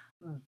is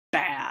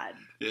bad.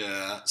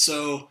 Yeah,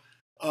 so...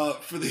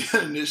 for the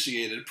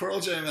uninitiated, Pearl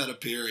Jam had a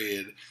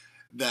period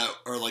that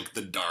are like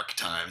the dark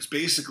times.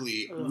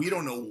 Basically, we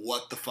don't know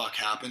what the fuck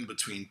happened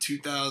between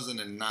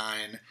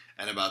 2009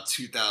 and about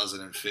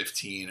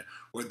 2015,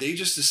 where they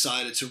just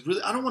decided to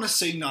really, I don't want to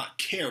say not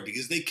care,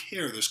 because they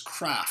care, there's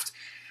craft,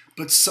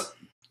 but it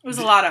was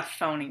a lot of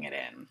phoning it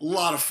in. A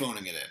lot of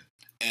phoning it in.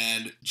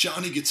 And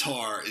Johnny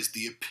Guitar is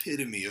the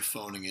epitome of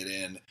phoning it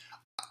in.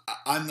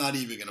 I'm not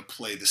even going to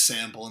play the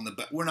sample in the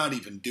back. We're not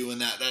even doing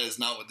that. That is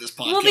not what this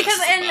podcast is about. Well, because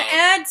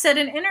Ed said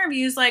in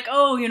interviews, like,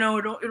 oh, you know,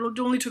 it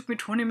only took me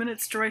 20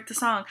 minutes to write the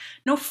song.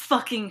 No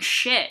fucking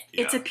shit.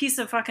 Yeah. It's a piece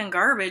of fucking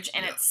garbage,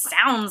 and it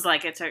sounds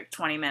like it took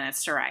 20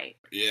 minutes to write.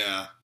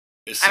 Yeah.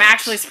 I'm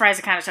actually surprised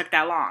it kind of took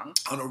that long.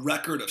 On a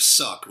record of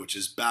Suck, which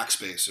is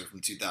Backspacer from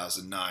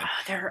 2009.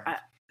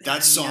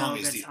 That song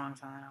is the... songs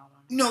on that album.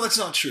 No, that's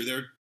not true. There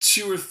are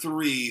 2 or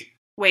 3...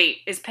 Wait,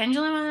 is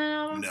Pendulum on that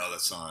album? No,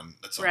 that's on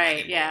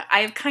right, yeah.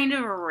 I've kind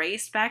of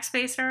erased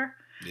Backspacer.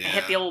 Yeah. I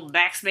hit the old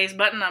backspace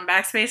button on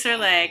Backspacer.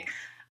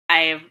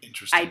 I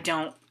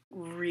don't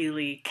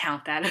really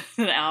count that as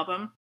an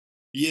album.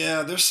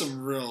 Yeah, there's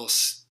some real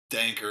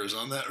stankers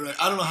on that record.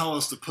 I don't know how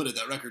else to put it.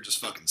 That record just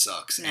fucking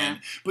sucks. Yeah.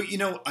 But you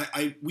know,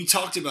 we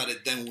talked about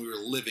it then when we were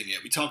living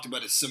it. We talked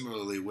about it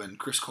similarly when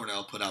Chris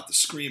Cornell put out the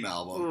Scream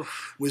album.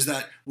 Oof. Was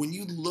that when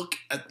you look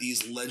at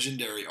these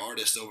legendary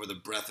artists over the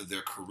breadth of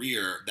their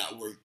career that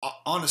were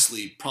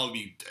honestly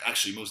probably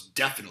actually most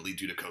definitely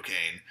due to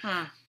cocaine.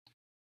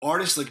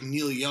 Artists like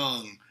Neil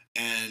Young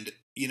and,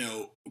 you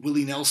know,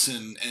 Willie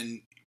Nelson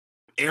and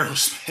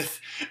Aerosmith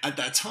at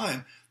that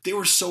time, they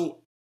were so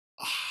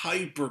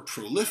hyper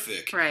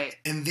prolific, right?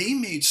 And they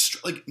made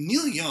like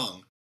Neil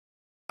Young.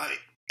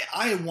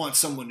 I want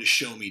someone to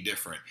show me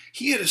different.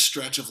 He had a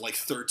stretch of like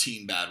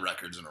 13 bad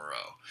records in a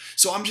row.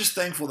 So I'm just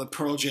thankful that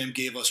Pearl Jam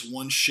gave us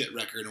one shit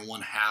record and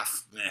one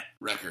half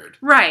record.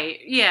 Right?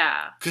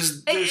 Yeah.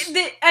 Because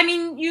I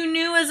mean, you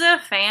knew as a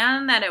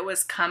fan that it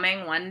was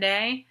coming one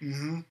day,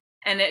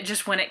 and it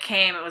just when it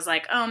came, it was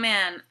like, oh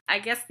man, I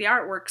guess the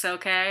artwork's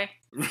okay.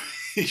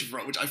 Which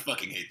I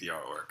fucking hate the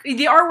artwork.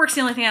 The artwork's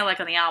the only thing I like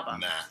on the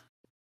album.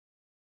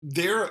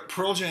 Nah.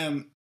 Pearl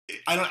Jam,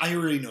 I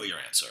already know your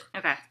answer.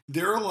 Okay.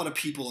 There are a lot of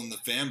people in the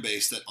fan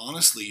base that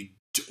honestly,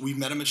 we've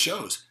met them at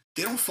shows.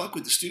 They don't fuck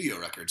with the studio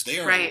records. They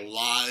are a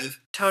live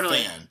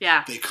fan.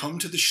 Yeah. They come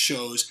to the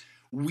shows.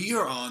 We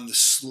are on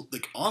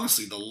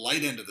honestly, the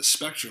light end of the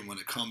spectrum when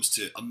it comes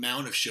to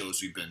amount of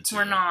shows we've been to.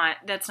 We're not.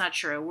 That's not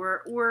true.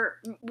 We're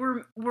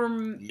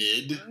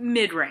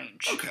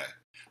mid-range. Okay.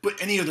 But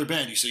any other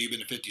band, you say you've been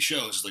to 50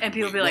 shows. Like, and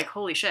people be like,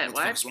 holy shit, what?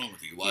 What the fuck is wrong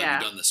with you? Why have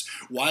you done this?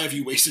 Why have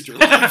you wasted your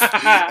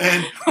life?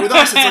 And with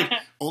us, it's like,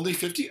 only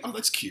 50? Oh,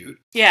 that's cute.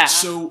 Yeah.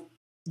 So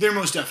they're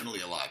most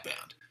definitely a live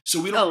band. So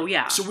we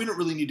don't, So we don't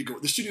really need to go.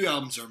 The studio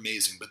albums are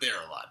amazing, but they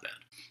are a live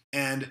band.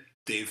 And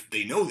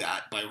they know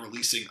that by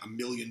releasing a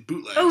million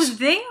bootlegs. Oh,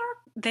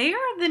 they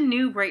are the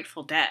new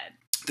Grateful Dead.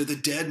 They're the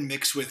Dead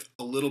mixed with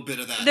a little bit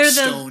of that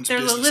Stones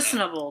They're the business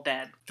listenable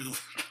Dead.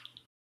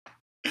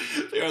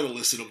 They are the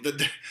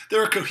listenable.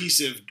 They're a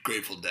cohesive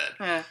Grateful Dead.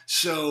 Yeah.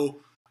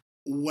 So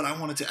what I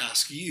wanted to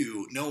ask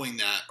you, knowing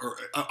that, or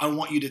I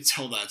want you to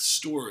tell that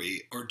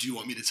story, or do you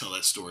want me to tell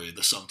that story,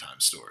 the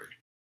Sometimes story?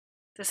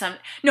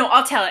 No,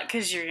 I'll tell it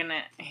because you're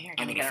gonna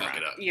fuck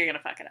it up. You're gonna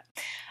fuck it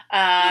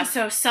up.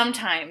 So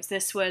sometimes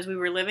we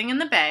were living in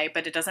the Bay,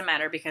 but it doesn't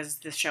matter because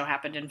this show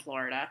happened in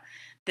Florida.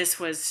 This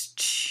was,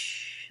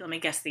 let me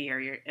guess the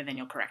year, and then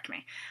you'll correct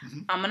me.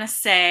 Mm-hmm. I'm gonna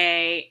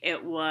say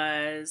it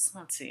was.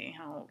 Let's see,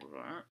 how old were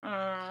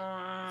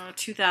we?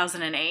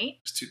 2008.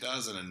 It's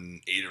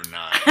 2008 or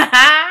 9.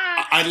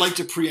 I'd like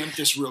to preempt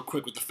this real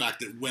quick with the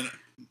fact that when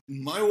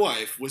my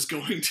wife was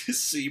going to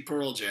see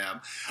Pearl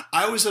Jam,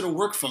 I was at a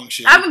work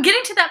function. I'm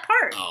getting to that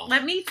part. Oh.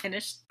 Let me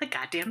finish the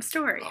goddamn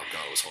story. Oh,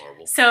 God, it was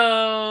horrible.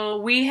 So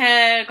we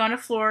had gone to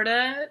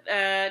Florida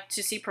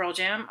to see Pearl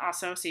Jam,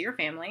 also see your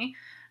family.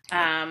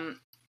 Yep.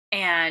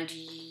 And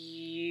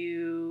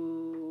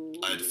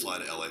I had to fly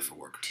to LA for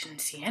work. Didn't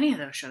see any of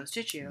those shows,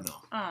 did you? No.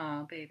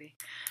 Oh, baby.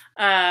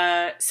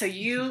 So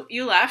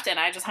you left, and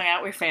I just hung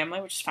out with your family,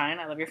 which is fine.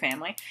 I love your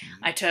family.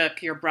 Mm-hmm. I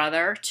took your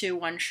brother to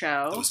one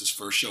show. That was his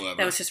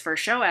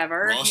first show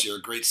ever. Ross, you're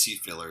a great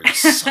seat filler. You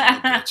son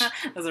of a bitch.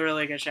 That was a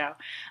really good show.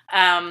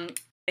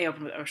 They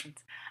opened with Oceans.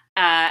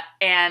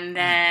 And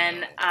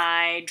then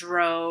I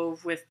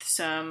drove with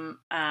some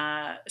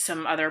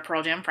other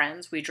Pearl Jam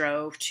friends. We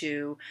drove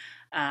to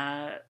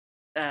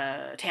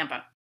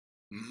Tampa.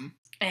 Mm-hmm.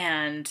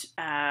 And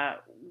I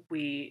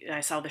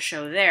saw the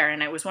show there,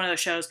 and it was one of those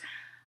shows.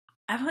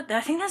 I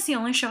think that's the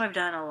only show I've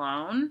done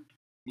alone.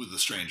 With a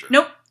stranger?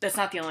 Nope, that is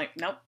not the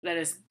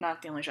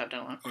only show I've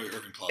done alone. Oh, your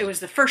Irving Closet. It was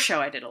the first show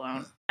I did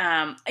alone.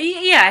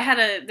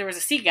 There was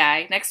a seat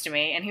guy next to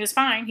me, and he was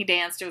fine. He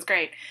danced. It was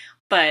great.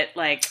 But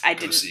like I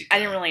didn't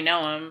really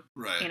know him.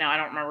 Right. I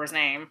don't remember his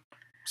name.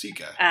 Seat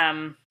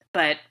guy.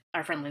 But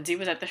our friend Lindsay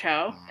was at the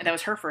show, and that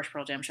was her first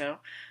Pearl Jam show.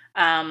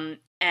 And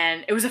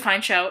it was a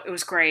fine show. It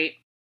was great.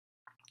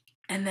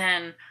 And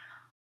then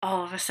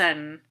all of a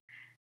sudden,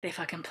 they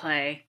fucking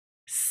play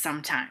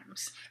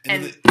Sometimes.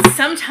 And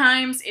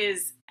Sometimes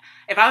is,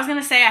 if I was going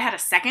to say I had a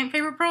second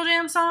favorite Pearl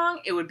Jam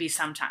song, it would be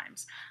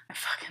Sometimes. I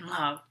fucking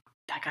love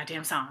that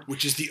goddamn song.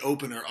 Which is the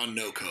opener on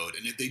No Code.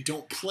 And if they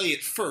don't play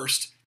it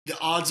first, the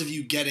odds of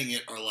you getting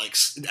it are like,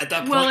 at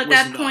that point, well, at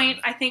that point,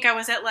 I think I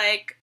was at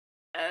like,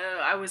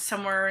 I was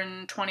somewhere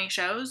in 20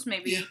 shows,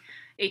 maybe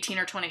 18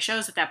 or 20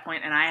 shows at that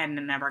point, and I had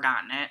never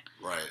gotten it.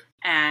 Right.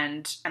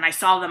 And I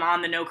saw them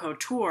on the No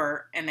Code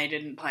tour, and they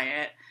didn't play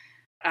it.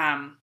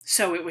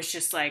 So it was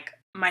just like,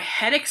 my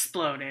head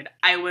exploded.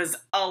 I was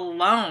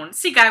alone.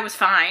 Seat guy was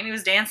fine. He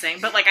was dancing,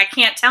 but like I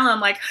can't tell him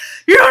like,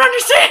 you don't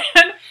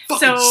understand.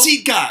 Fucking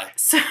seat guy.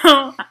 So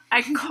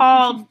I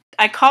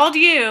called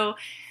you.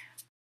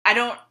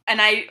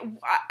 I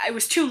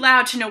was too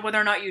loud to know whether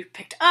or not you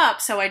picked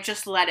up, so I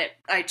just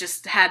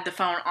had the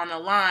phone on the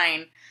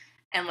line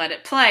and let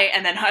it play,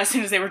 and then as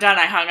soon as they were done,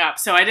 I hung up.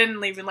 So I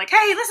didn't even like,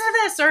 hey, listen to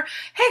this, or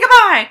hey,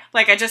 goodbye.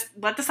 Like I just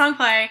let the song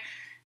play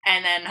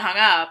and then hung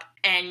up,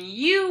 and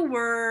you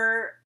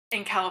were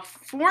in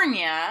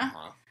California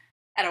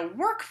at a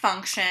work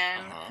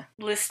function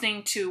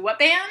listening to what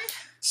band?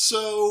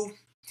 So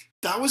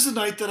that was the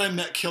night that I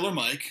met Killer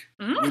Mike,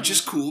 which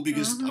is cool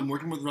because I'm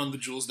working with Run the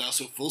Jewels now,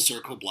 so full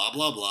circle, blah,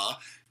 blah, blah.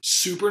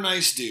 Super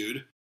nice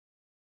dude.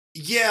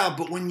 Yeah,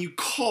 but when you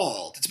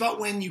called, it's about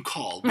when you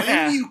called.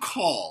 When you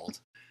called,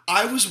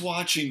 I was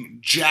watching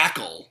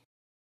Jackal,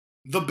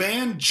 the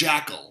band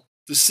Jackal,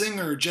 the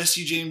singer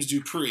Jesse James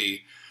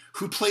Dupree,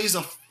 who plays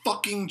a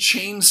fucking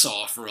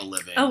chainsaw for a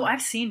living. Oh,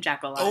 I've seen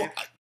Jackal live.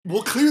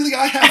 Well, clearly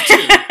I have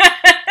too.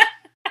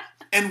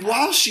 And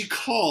while she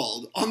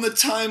called, on the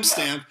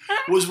timestamp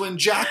was when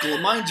Jackal,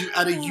 mind you,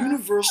 at a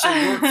Universal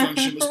work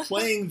function, was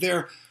playing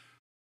their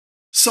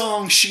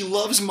song, She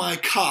Loves My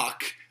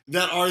Cock,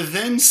 that our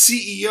then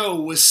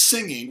CEO was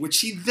singing, which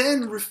he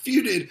then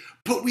refuted,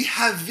 but we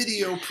have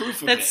video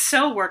proof of it. That's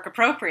so work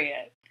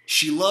appropriate.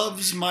 She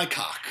loves my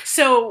cock.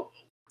 So,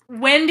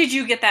 when did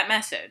you get that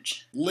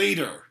message?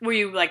 Later. Were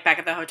you, like, back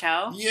at the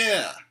hotel?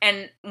 Yeah.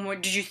 And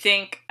did you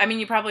think... I mean,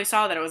 you probably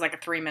saw that it was, like, a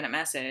 3-minute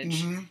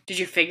message. Mm-hmm. Did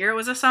you figure it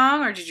was a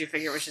song, or did you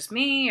figure it was just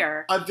me,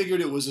 or... I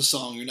figured it was a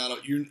song. You're not a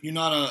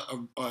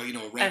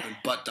random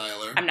butt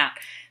dialer. I'm not.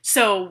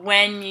 So,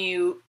 when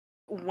you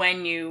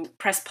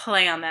press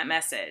play on that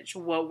message,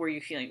 what were you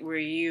feeling? Were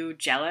you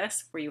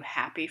jealous? Were you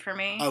happy for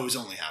me? I was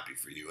only happy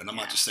for you, and I'm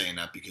not just saying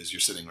that because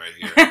you're sitting right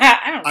here.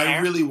 I don't care. I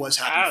really was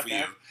happy for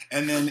you.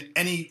 And then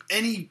any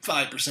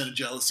 5% of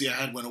jealousy I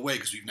had went away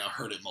because we've now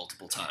heard it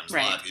multiple times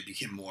live. It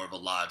became more of a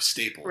live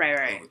staple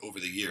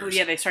over the years. Well,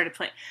 yeah, they started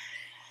playing.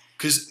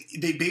 Because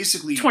they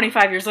basically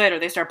 25 years later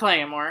they start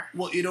playing it more.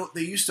 Well,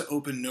 they used to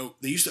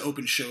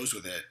open shows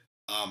with it.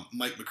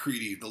 Mike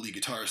McCready, the lead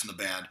guitarist in the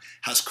band,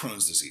 has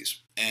Crohn's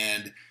disease,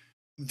 and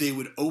they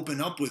would open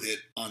up with it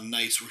on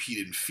nights where he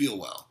didn't feel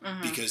well,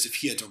 because if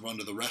he had to run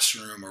to the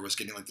restroom or was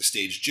getting like the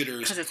stage jitters,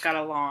 because it's got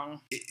a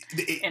long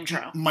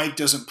intro. Mike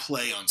doesn't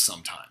play on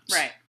Sometimes.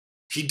 Right.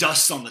 He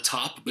dusts on the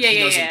top, but he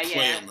doesn't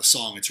play on the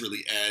song. It's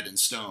really Ed and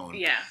Stone.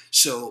 Yeah.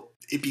 So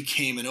it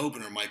became an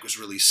opener. Mike was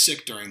really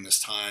sick during this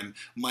time.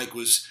 Mike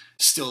was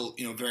still,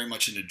 very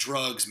much into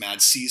drugs.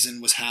 Mad Season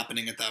was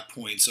happening at that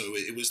point. So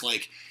it was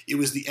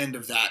the end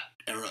of that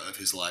era of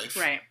his life.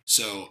 Right.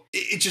 So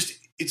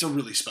it it's a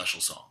really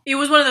special song. It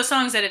was one of those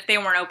songs that if they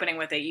weren't opening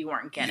with it, you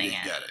weren't getting you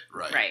didn't get it,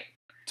 right? Right.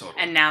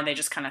 Totally. And now they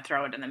just kind of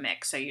throw it in the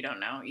mix, so you don't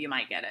know. You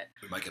might get it.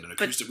 We might get an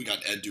acoustic. We got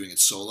Ed doing it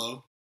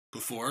solo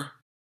before.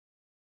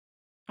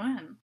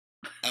 When?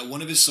 At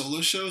one of his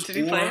solo shows, Did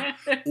he play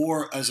it?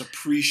 Or as a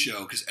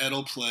pre-show, because Ed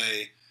will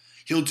play.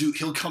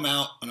 He'll come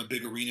out on a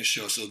big arena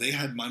show. So they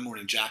had My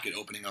Morning Jacket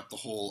opening up the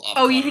whole.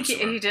 Oh, you think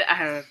he did?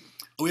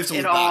 We have to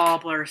it look all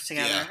back. blurs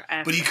together.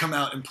 Yeah. But he'd come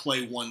out and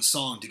play one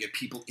song to get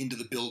people into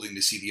the building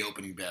to see the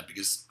opening band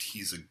because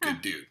he's a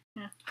good dude.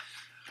 Yeah.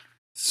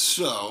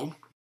 So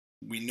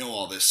we know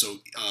all this. So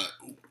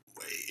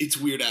it's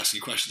weird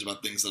asking questions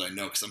about things that I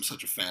know because I'm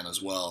such a fan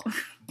as well.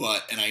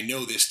 And I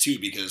know this too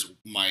because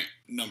my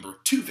number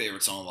 2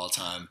 favorite song of all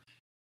time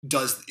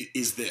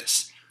is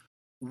this.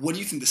 What do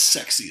you think the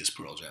sexiest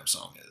Pearl Jam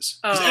song is?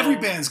 Because every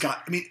band's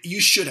got. I mean, you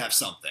should have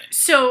something.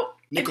 So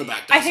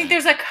Nickelback. I think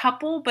there's a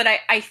couple, but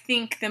I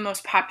think the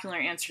most popular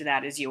answer to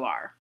that is "You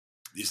Are."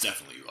 It's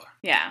definitely "You Are."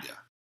 Yeah. Yeah.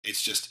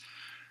 It's just.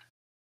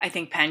 I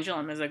think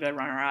 "Pendulum" is a good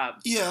runner-up.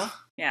 Yeah.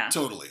 Yeah.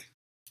 Totally.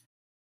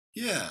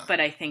 Yeah.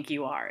 But I think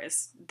 "You Are"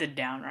 is the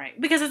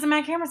downright because it's a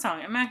Matt Cameron song,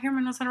 and Matt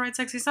Cameron knows how to write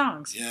sexy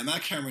songs. Yeah,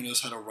 Matt Cameron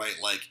knows how to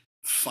write like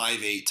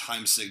 5/8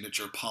 time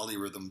signature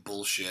polyrhythm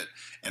bullshit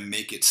and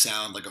make it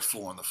sound like a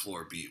 4 on the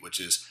floor beat, which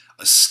is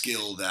a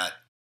skill that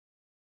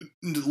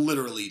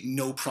literally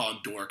no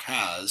prog dork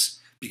has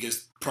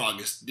because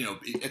prog is,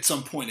 at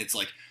some point it's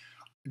like,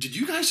 did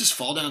you guys just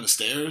fall down the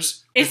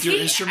stairs with your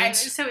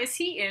instruments? So is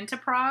he into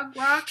prog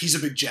rock? He's a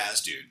big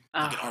jazz dude,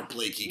 like an Art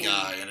Blakey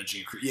guy and a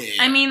Gene Krupa.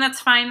 Yeah. I mean, that's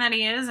fine that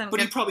he is, and but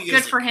good, he probably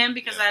good for him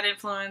because that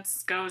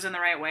influence goes in the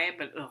right way.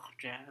 But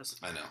jazz.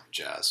 I know,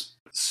 jazz.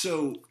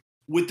 So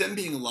with them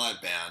being a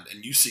live band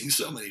and you seeing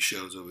so many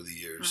shows over the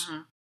years,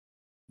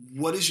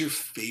 what is your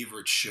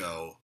favorite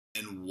show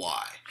and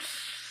why?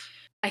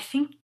 I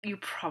think you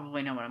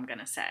probably know what I'm going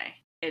to say.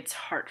 It's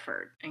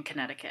Hartford in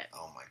Connecticut.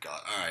 Oh my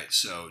God. All right.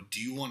 So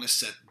do you want to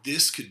set,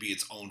 this could be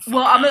its own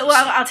Well,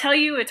 I'll tell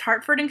you, it's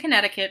Hartford in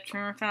Connecticut,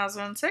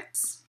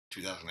 2006?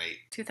 2008.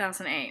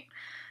 2008.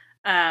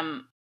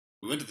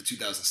 We went to the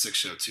 2006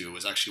 show too. It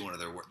was actually one of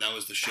their. That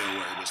was the show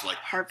where it was like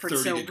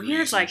Hartford's 30 so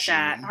weird like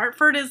that. June.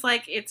 Hartford is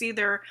like it's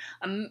either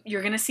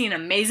you're gonna see an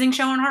amazing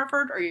show in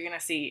Hartford or you're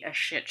gonna see a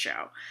shit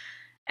show,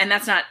 and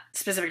that's not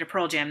specific to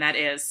Pearl Jam. That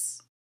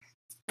is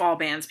all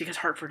bands because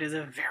Hartford is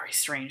a very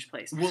strange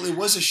place. Well, it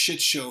was a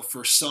shit show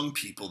for some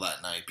people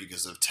that night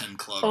because of 10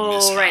 Club. Oh,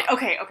 mishap. right.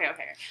 Okay.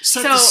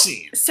 Set the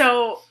scene.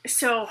 So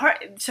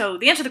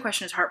the answer to the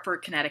question is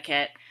Hartford,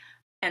 Connecticut,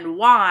 and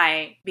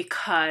why?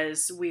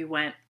 Because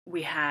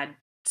we had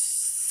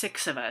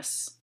 6 of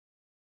us.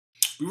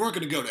 We weren't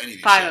going to go to any of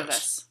these 5 shows. of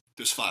us.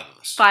 There's 5 of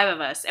us. 5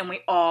 of us, and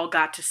we all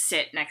got to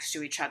sit next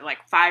to each other,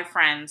 like 5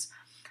 friends,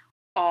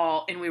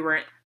 and we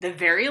were the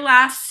very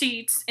last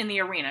seats in the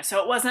arena. So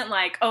it wasn't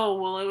like,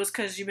 oh, well, it was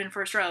because you've been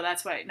first row.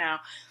 That's why. No.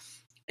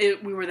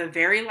 We were the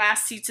very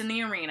last seats in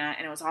the arena,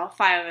 and it was all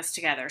 5 of us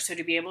together. So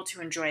to be able to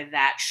enjoy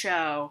that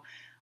show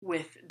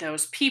with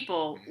those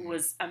people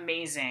was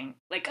amazing.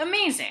 Like,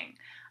 amazing.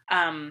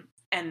 And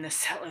the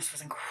set list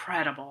was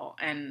incredible.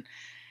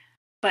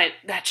 But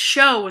that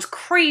show was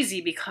crazy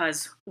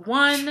because,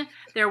 one,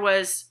 there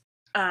was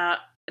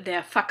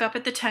the fuck up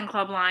at the 10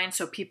 Club line,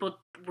 so people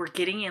were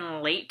getting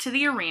in late to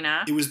the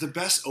arena. It was the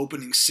best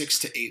opening 6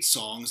 to 8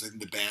 songs I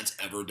think the band's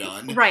ever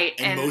done. Right.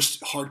 And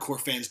most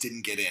hardcore fans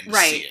didn't get in to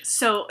right. see it.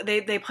 So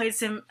they played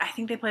I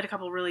think they played a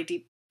couple really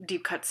deep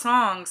cut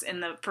songs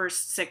in the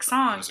first 6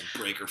 songs. It was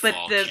like Breaker but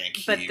Fall,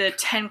 but the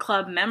 10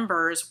 Club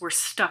members were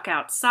stuck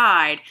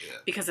outside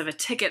because of a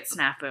ticket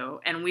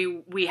snafu, and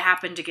we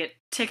happened to get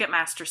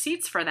Ticketmaster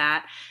seats for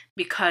that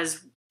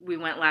because we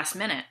went last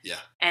minute. Yeah.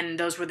 And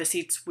those were the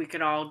seats we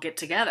could all get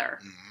together.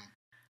 Mm-hmm.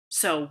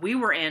 So we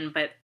were in,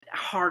 but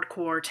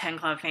hardcore 10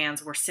 Club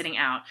fans were sitting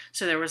out.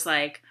 So there was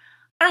like,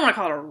 I don't want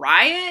to call it a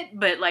riot,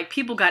 but like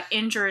people got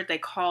injured. They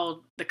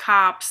called the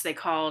cops. I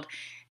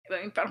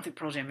don't think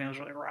Pearl Jam was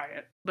really a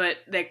riot, but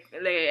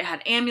they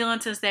had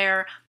ambulances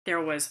there.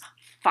 There was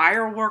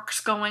fireworks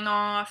going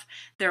off.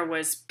 There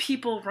was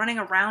people running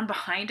around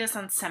behind us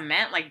on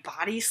cement, like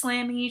body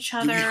slamming each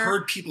other. We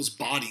heard people's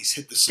bodies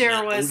hit the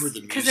cement over the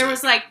music. Because there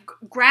was like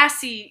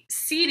grassy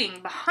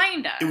seating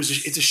behind us.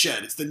 It's a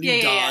shed. It's the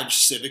new Dodge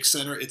Civic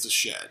Center. It's a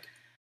shed.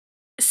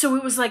 So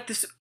it was like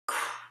this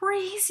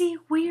crazy,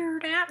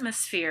 weird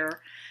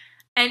atmosphere.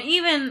 And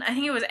even, I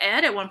think it was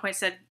Ed at one point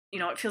said,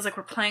 it feels like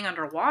we're playing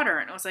underwater.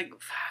 And I was like,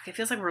 fuck, it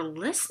feels like we're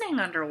listening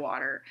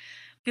underwater.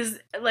 Because,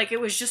 like,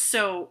 it was just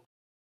so,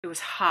 it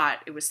was hot,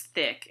 it was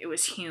thick, it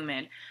was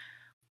humid.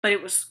 But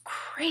it was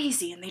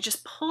crazy, and they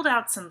just pulled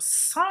out some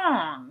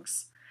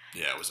songs.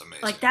 Yeah, it was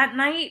amazing. Like, that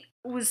night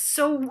was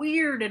so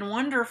weird and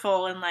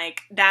wonderful, and,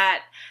 like,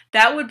 that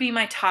would be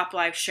my top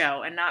live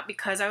show. And not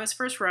because I was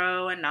first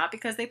row, and not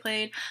because they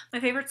played my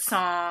favorite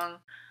song,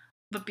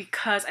 But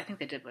because I think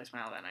they did play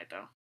Smile that night,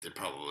 though. They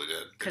probably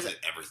did. They played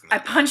everything. I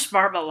punched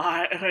Barb a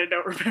lot, and I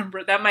don't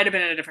remember. That might have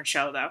been in a different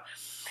show, though.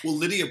 Well,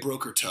 Lydia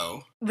broke her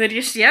toe. And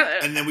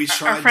then we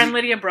tried. Our friend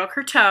Lydia broke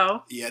her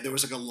toe. Yeah, there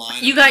was like a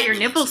line. You got your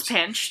nipples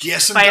pinched. Yeah,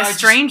 by a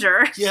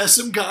stranger.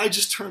 Some guy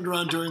just turned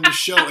around during the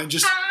show and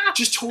just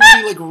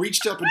totally like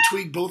reached up and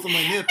tweaked both of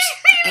my nips.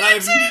 And I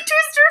Twister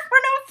for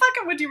no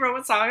fucking. Would you remember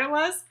what song it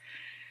was?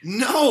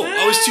 No,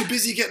 I was too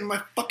busy getting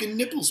my fucking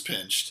nipples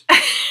pinched.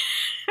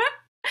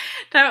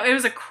 It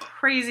was a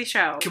crazy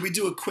show. Can we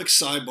do a quick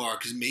sidebar?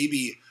 Because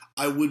maybe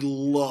I would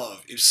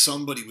love if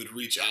somebody would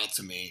reach out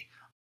to me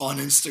on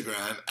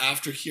Instagram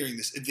after hearing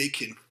this, if they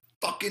can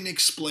fucking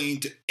explain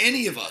to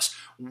any of us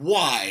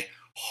why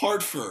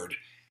Hartford,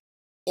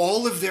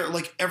 all of their,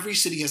 like, every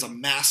city has a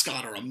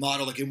mascot or a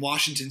motto. Like in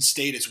Washington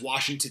State, it's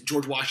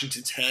George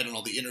Washington's head on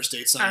all the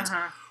interstate signs.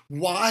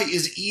 Why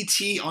is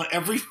E.T. on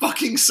every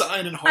fucking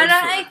sign in Hartford? And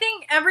I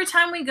think every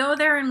time we go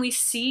there and we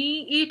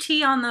see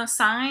E.T. on those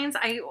signs,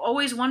 I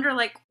always wonder,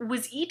 like,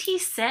 was E.T.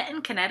 set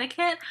in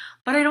Connecticut?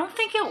 But I don't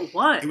think it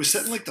was. It was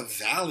set in, like, the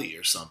Valley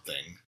or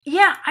something.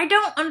 Yeah, I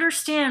don't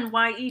understand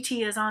why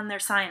E.T. is on their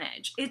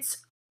signage.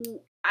 It's...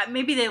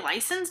 Maybe they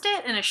licensed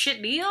it in a shit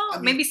deal? I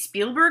mean, maybe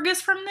Spielberg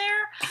is from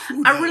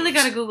there? I really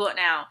gotta Google it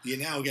now. Yeah,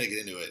 now we gotta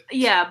get into it.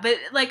 Yeah, but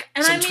like...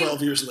 And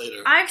 12 years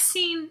later. I've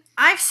seen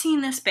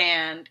this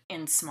band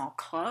in small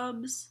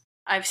clubs.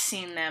 I've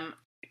seen them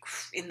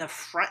in the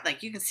front.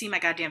 Like, you can see my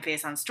goddamn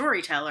face on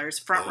Storytellers,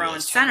 front row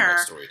and center.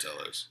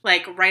 Storytellers.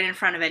 Like, right in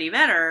front of Eddie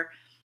Vedder.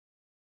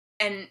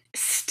 And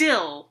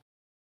still,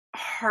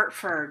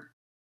 Hartford,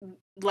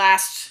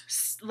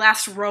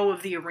 last row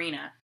of the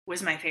arena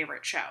was my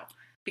favorite show.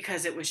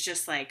 Because it was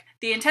just like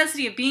the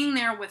intensity of being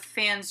there with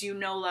fans you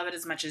know love it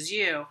as much as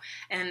you,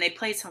 and then they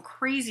played some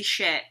crazy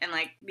shit and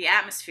like the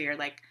atmosphere.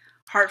 Like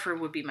Hartford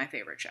would be my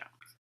favorite show.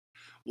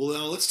 Well,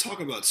 now let's talk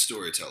about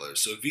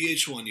Storytellers. So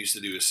VH1 used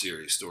to do a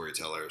series,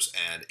 Storytellers,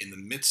 and in the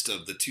midst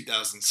of the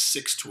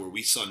 2006 tour,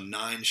 we saw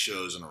 9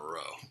 shows in a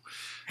row.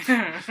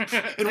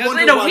 And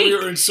wonder why we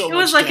were in so much debt.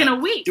 It was like in a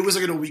week. It was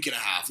like in a week and a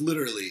half,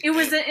 literally. It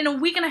was in a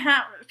week and a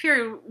half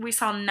period, we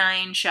saw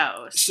 9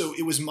 shows. So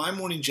it was My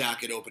Morning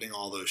Jacket opening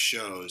all those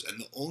shows, and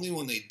the only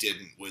one they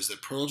didn't was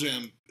that Pearl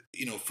Jam,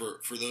 you know, for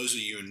those of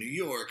you in New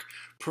York,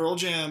 Pearl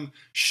Jam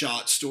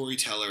shot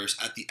Storytellers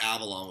at the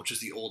Avalon, which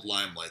is the old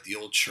Limelight, the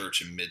old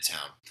church in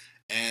Midtown.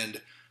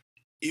 And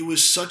it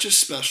was such a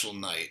special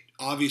night.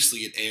 Obviously,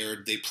 it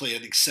aired. They played, I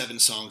think, 7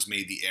 songs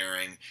made the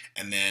airing,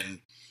 and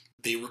then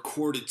they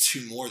recorded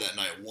 2 more that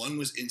night. One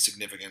was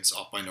Insignificance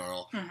off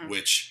Binaural,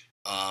 which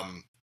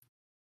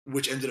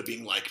ended up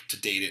being, like, to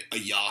date it, a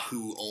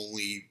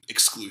Yahoo-only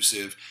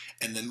exclusive.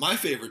 And then my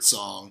favorite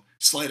song,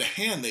 Sleight of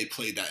Hand, they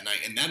played that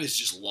night, and that is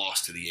just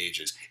lost to the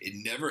ages. It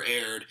never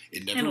aired.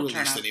 It never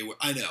released anywhere.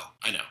 I know.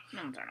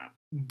 It'll turn up.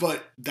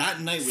 But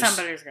that night was...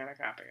 Somebody's got a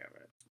copy of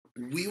it.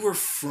 We were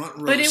front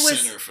row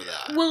center for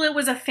that. Well, it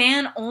was a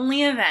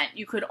fan-only event.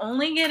 You could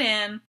only get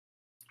in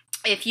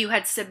if you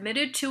had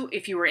submitted to...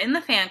 If you were in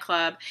the fan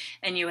club,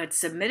 and you had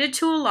submitted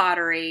to a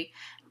lottery...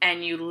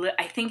 And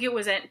I think it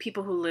was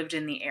people who lived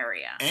in the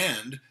area.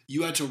 And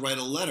you had to write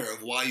a letter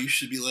of why you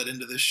should be let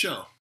into this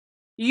show.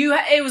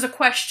 It was a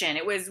question.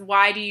 It was,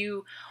 what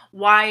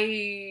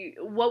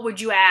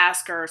would you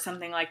ask, or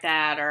something like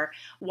that, or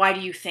why do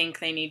you think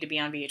they need to be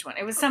on VH1?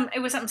 It was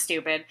something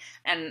stupid,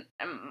 and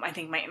I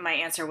think my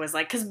answer was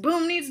like, because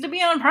Boom needs to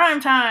be on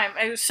primetime.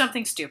 It was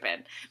something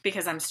stupid,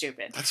 because I'm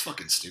stupid. That's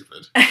fucking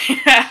stupid.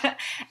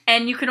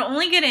 And you could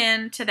only get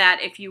into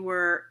that if you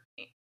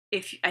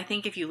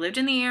you lived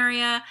in the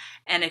area,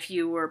 and if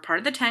you were part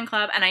of the 10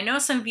 Club. And I know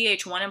some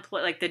VH1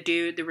 employee, like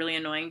the really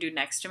annoying dude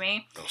next to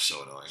me. Oh,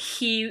 so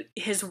annoying.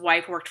 His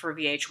wife worked for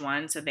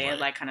VH1, so they had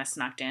like kind of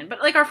snuck in.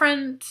 But like our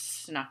friend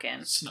snuck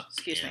in.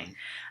 Excuse me.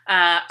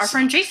 Our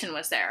friend Jason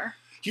was there.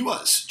 He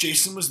was.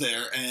 Jason was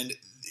there, and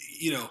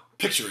you know,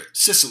 picture it,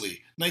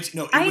 Sicily. I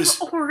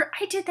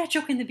did that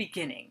joke in the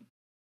beginning.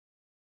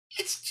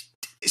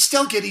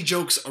 Estelle Getty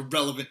jokes are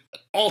relevant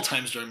at all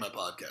times during my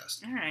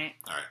podcast. All right.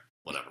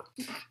 Whatever.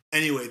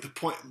 Anyway, the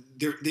point,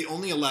 they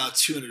only allow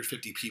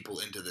 250 people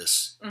into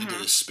this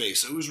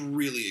space, so it was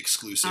really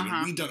exclusive.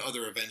 And we've done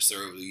other events there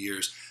over the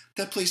years.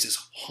 That place is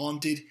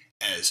haunted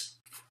as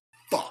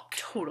fuck.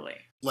 Totally.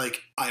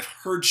 Like, I've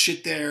heard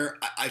shit there.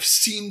 I've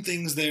seen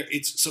things there.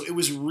 It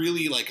was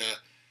really like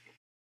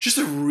just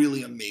a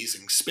really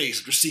amazing space.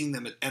 After seeing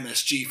them at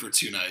MSG for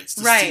 2 nights.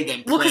 To see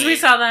them play. Well, because we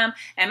saw them,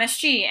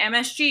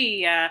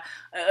 MSG.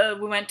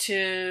 We went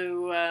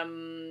to...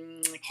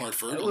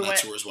 Hartford on that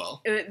tour as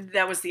well.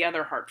 That was the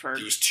other Hartford.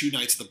 It was 2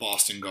 nights at the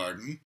Boston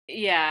Garden.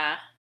 Yeah.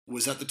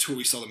 Was that the tour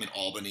we saw them in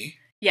Albany?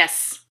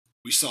 Yes.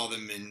 We saw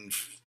them in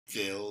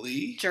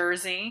Philly?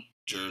 Jersey.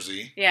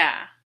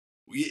 Yeah.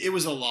 It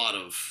was a lot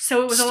of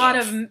So it was stuff. A lot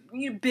of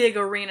big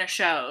arena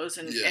shows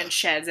and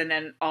sheds, and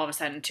then all of a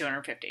sudden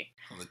 250.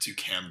 On the 2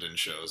 Camden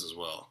shows as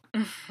well.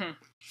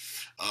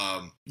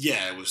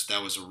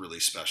 That was a really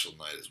special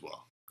night as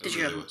well. Did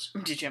you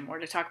have more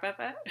to talk about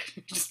that?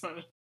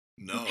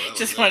 No,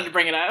 just wanted to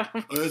bring it up.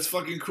 Oh, it's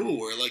fucking cool.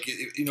 Where like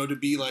to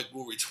be like,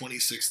 what were we,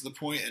 26 at the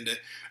point,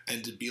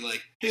 and to be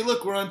like, hey,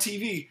 look, we're on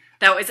TV.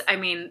 That was, I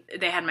mean,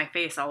 they had my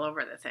face all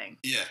over the thing.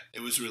 Yeah,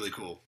 it was really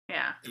cool.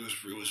 Yeah, it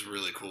was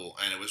really cool,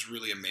 and it was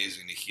really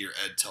amazing to hear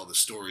Ed tell the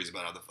stories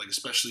about how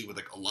especially with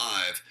like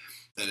Alive,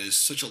 that is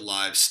such a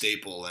live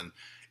staple, and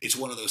it's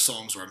one of those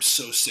songs where I'm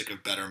so sick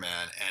of Better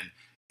Man and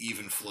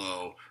Even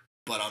Flow.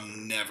 But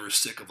I'm never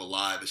sick of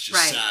Alive. It's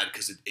just sad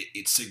because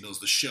it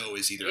signals the show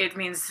is either it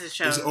means the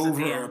show is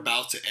over or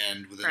about to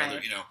end with another,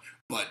 right.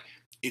 But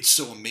it's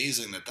so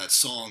amazing that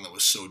song that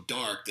was so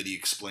dark that he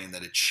explained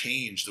that it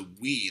changed the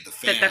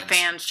fans. That the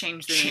fans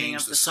changed the meaning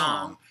of the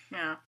song.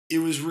 Yeah, it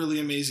was really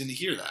amazing to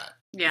hear that.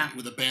 Yeah,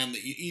 with a band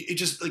that it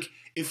just like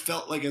it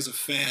felt like as a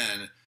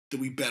fan that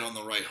we bet on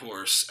the right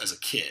horse as a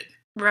kid.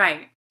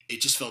 Right. It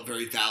just felt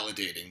very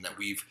validating that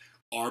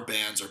our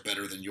bands are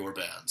better than your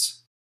bands.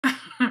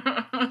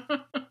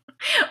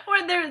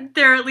 Or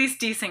they're at least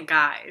decent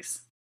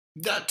guys.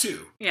 That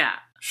too. Yeah.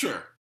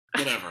 Sure.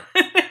 Whatever.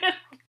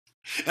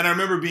 And I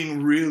remember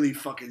being really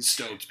fucking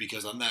stoked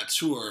because on that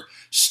tour,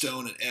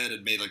 Stone and Ed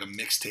had made like a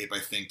mixtape, I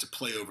think, to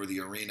play over the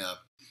arena.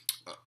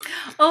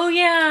 Oh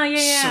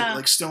yeah. So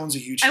like Stone's a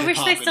huge. I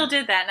wish they still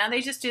did that. Now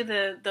they just do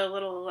the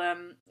little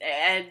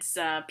Ed's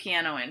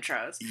piano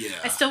intros. Yeah.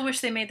 I still wish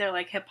they made their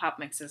like hip hop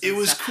mixes. It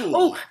was stuff. cool.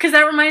 Oh, because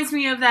that reminds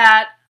me of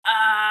that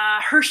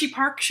Hershey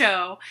Park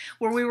show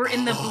where we were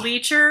in the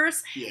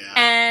bleachers. Yeah.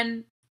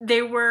 And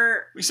they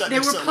were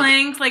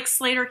playing like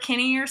Slater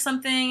Kinney or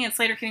something, and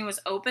Slater Kinney was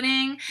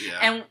opening. Yeah.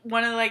 And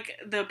one of like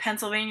the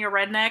Pennsylvania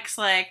rednecks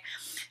like.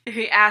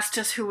 He asked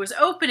us who was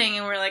opening,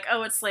 and we are like,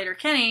 "Oh, it's Slater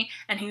Kinney,"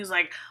 and he was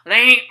like, "They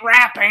ain't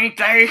rap, ain't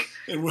they?"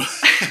 And we're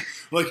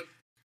like,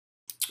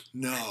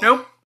 no,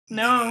 nope,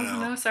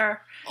 no, sir.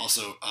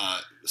 Also,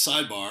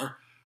 sidebar: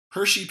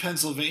 Hershey,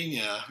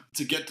 Pennsylvania.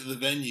 To get to the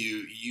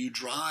venue, you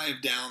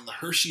drive down the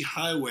Hershey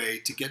Highway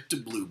to get to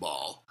Blue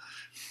Ball.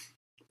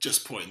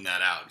 Just pointing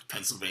that out.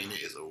 Pennsylvania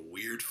is a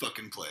weird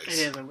fucking place. It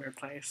is a weird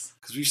place.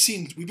 Because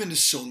we've been to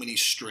so many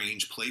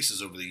strange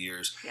places over the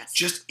years. Yes.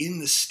 Just in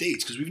the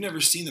States, because we've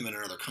never seen them in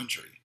another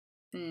country.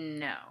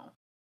 No.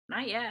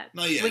 Not yet.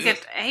 Not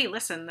yet. Hey,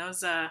 listen,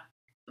 those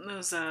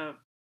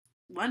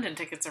London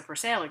tickets are for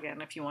sale again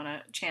if you want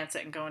to chance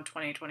it and go in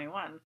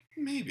 2021.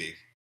 Maybe.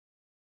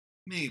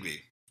 But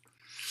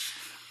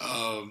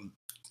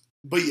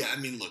yeah, I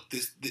mean, look,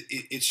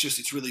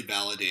 it's really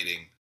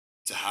validating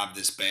to have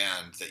this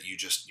band that you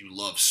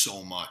love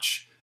so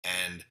much,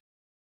 and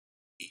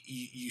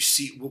you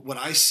see what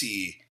I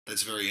see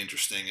that's very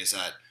interesting is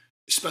that,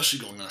 especially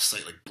going on a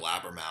site like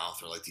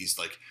Blabbermouth or like these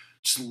like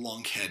just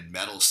lunkhead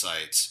metal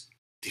sites,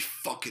 they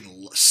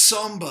fucking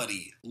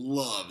somebody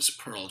loves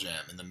Pearl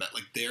Jam in the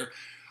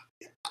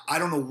I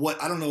don't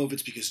know if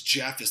it's because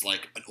Jeff is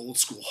like an old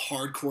school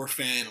hardcore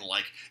fan and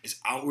like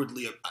is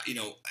outwardly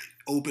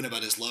open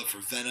about his love for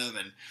Venom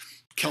and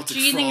Celtic Frost.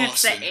 Do you think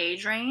it's the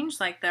age range?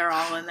 Like they're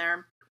all in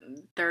their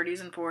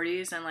 30s and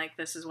 40s and like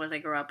this is what they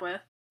grew up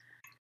with?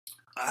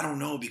 I don't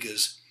know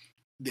because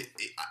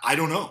I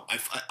don't know.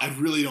 I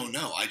really don't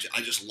know. I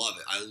just love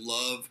it. I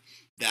love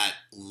that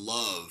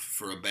love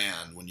for a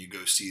band when you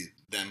go see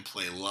them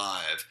play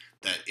live,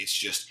 that it's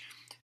just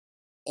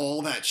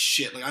all that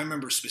shit. Like I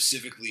remember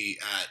specifically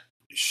at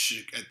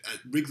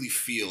Wrigley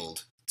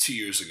Field 2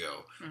 years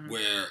ago, mm-hmm.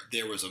 where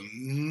there was a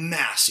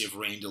massive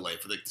rain delay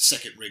for like the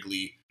second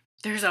Wrigley.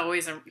 There's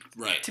always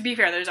right. To be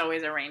fair, there's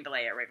always a rain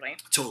delay at Wrigley.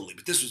 Totally,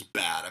 but this was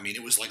bad. I mean,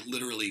 it was like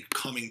literally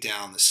coming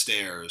down the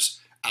stairs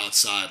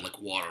outside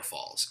like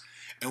waterfalls,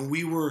 and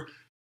we were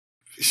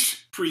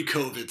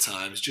pre-COVID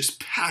times, just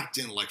packed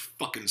in like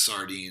fucking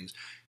sardines,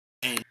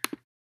 and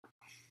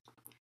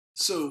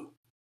so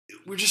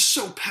we're just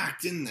so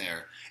packed in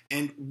there,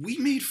 and we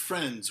made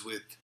friends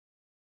with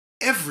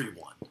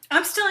everyone.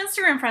 I'm still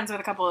Instagram friends with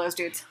a couple of those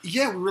dudes.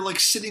 Yeah, we were like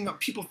sitting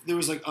up. There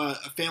was like a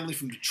family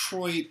from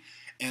Detroit,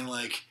 and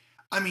like.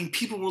 I mean,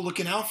 people were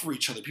looking out for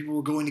each other. People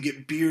were going to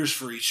get beers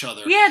for each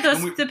other. Yeah,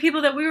 the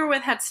people that we were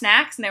with had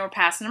snacks, and they were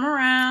passing them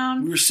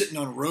around. We were sitting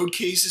on road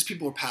cases.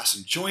 People were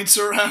passing joints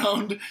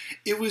around.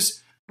 We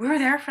were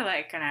there for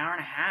like an hour and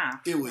a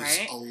half. It was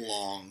right? a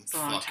long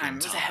time.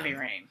 It was a heavy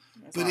rain.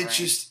 But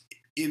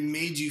it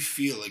made you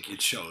feel like you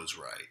chose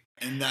right.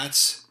 And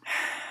that's...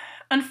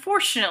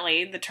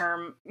 Unfortunately, the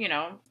term,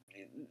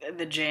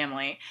 the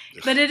jamly.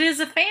 But it is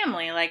a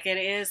family. Like, it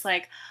is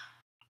like...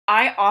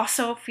 I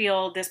also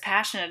feel this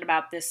passionate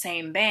about this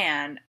same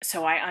band,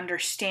 so I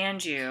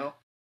understand you.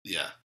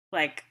 Yeah.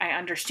 Like, I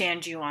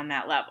understand you on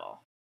that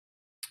level.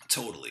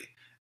 Totally.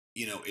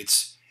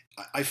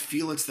 I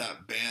feel it's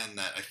that band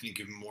that I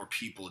think if more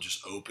people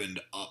just opened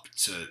up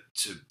to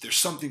there's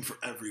something for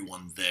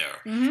everyone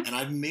there. Mm-hmm. And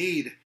I've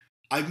made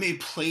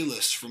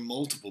playlists for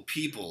multiple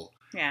people.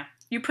 Yeah.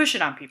 You push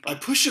it on people. I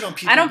push it on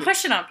people. I don't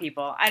push it on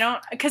people.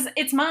 Because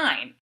it's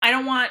mine.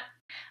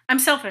 I'm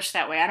selfish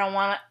that way.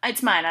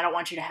 It's mine. I don't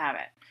want you to have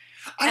it.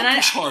 I don't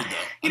push hard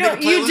though. You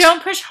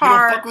don't push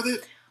hard. You don't fuck with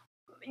it?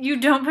 You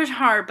don't push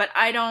hard, but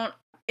I don't,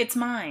 It's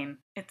mine.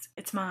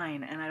 It's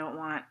mine, and I don't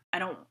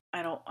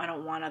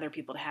want other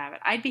people to have it.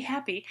 I'd be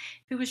happy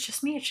if it was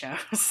just me at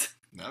shows.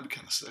 That'd be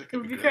kind of sick. It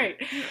would be great.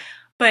 Yeah.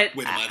 But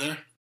wait, am I there?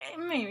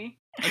 Maybe.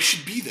 I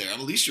should be there. I'm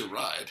at least your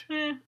ride.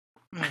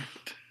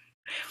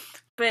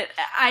 But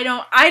I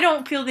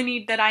don't feel the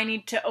need that I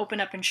need to open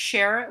up and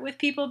share it with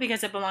people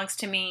because it belongs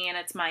to me and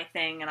it's my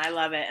thing and I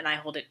love it and I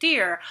hold it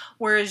dear.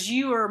 Whereas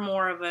you are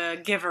more of a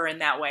giver in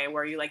that way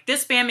where you're like,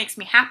 this band makes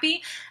me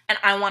happy and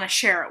I want to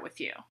share it with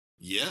you.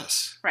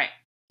 Yes. Right.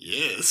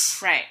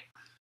 Yes. Right.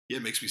 Yeah,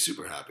 it makes me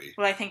super happy.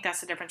 Well, I think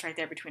that's the difference right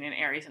there between an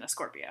Aries and a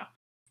Scorpio.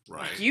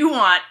 Right. Like you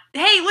want,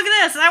 hey, look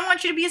at this. I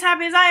want you to be as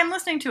happy as I am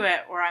listening to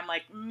it. Or I'm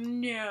like,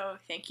 no,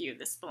 thank you.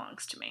 This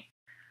belongs to me.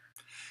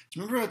 Do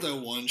you remember at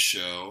that one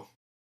show,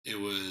 it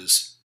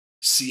was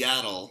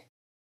Seattle,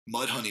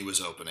 Mudhoney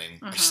was opening.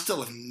 I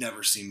still have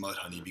never seen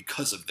Mudhoney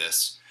because of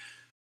this.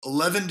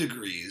 11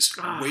 degrees,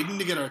 waiting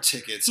to get our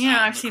tickets.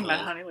 Yeah, I've seen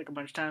Mudhoney like a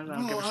bunch of times.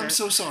 I'm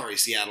so sorry,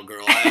 Seattle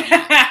girl.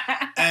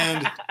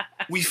 And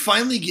we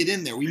finally get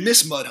in there. We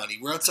miss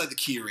Mudhoney. We're outside the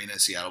Key Arena in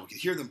Seattle. We could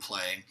hear them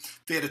playing.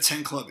 They had a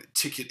 10 Club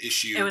ticket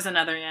issue. It was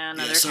another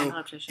 10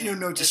 Club issue.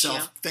 Note to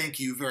self, thank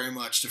you very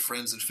much to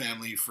friends and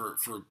family for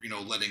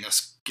letting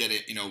us get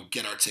it,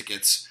 get our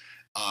tickets.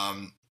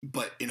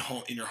 But in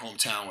your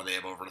hometown where they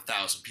have over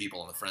 1,000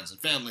 people on the friends and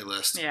family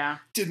list,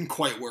 didn't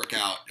quite work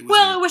out. It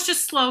was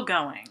just slow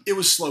going. It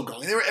was slow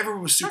going.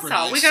 Everyone was super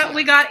nice.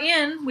 We got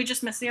in. We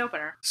just missed the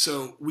opener.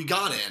 So we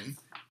got in,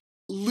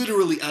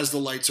 literally as the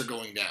lights are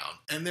going down,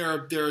 and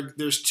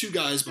there's two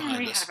guys behind us.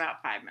 We had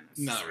about 5 minutes.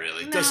 Not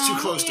really. That's too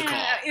close to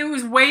call. It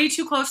was way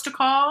too close to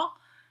call,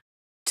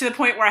 to the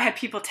point where I had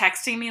people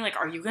texting me like,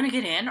 "Are you going to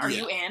get in? Are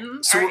you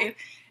in?" So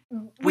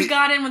we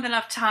got in with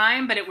enough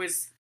time, but it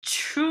was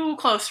too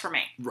close for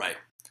me. Right.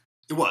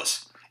 It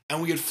was.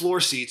 And we had floor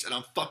seats, and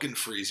I'm fucking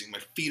freezing. My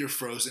feet are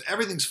frozen.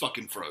 Everything's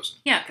fucking frozen.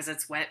 Yeah, because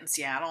it's wet in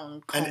Seattle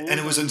and cold. And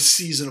it was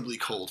unseasonably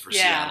cold for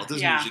Seattle. It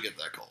doesn't usually get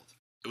that cold.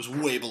 It was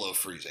way below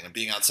freezing, and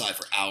being outside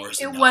for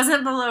hours. It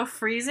wasn't below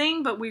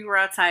freezing, but we were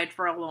outside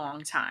for a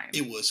long time.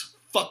 It was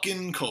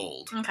fucking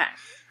cold. Okay.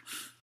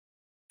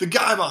 The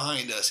guy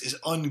behind us is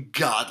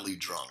ungodly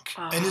drunk,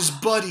 and his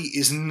buddy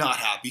is not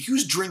happy. He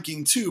was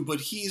drinking too,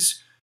 but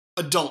he's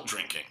adult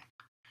drinking.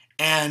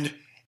 And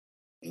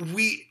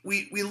we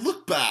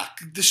look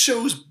back. The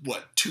show's,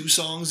 2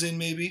 songs in,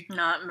 maybe?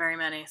 Not very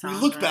many songs. We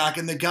look back,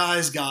 and the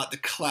guy's got the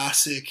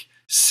classic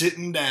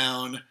sitting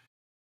down,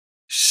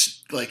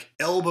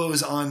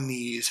 elbows on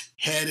knees,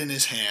 head in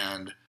his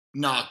hand.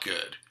 Not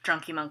good.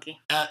 Drunky monkey.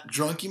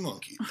 Drunky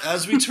monkey.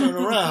 As we turn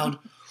around,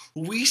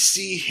 we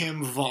see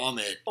him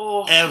vomit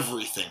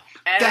everything.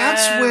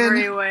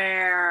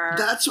 Everywhere.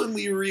 That's when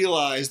we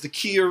realize the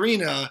Key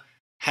Arena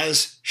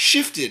has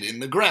shifted in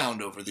the ground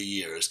over the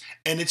years,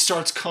 and it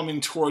starts coming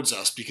towards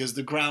us because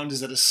the ground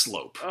is at a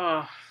slope.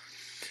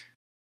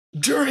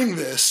 During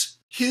this,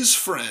 his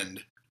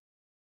friend,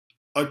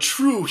 a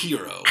true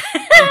hero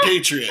and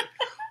patriot,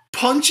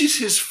 punches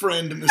his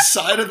friend in the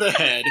side of the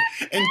head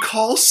and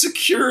calls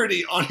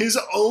security on his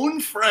own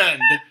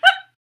friend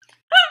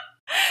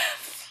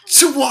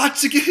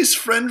to get his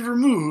friend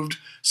removed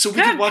so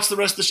we could watch the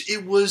rest of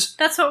the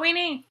That's what we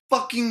need.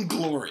 Fucking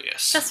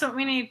glorious. That's what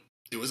we need.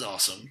 It was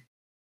awesome.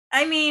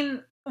 I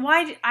mean,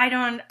 why? I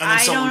don't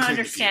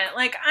understand it.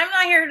 Like, I'm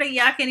not here to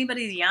yuck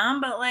anybody's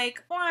yum, but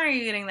like, why are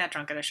you getting that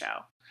drunk at a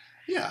show?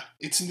 Yeah,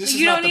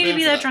 you don't need to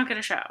be that drunk at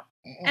a show.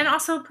 And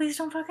also, please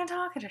don't fucking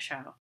talk at a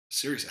show.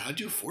 Seriously,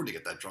 how'd you afford to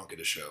get that drunk at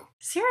a show?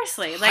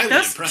 Seriously, like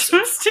those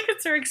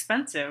tickets are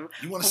expensive.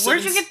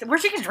 Where'd you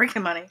get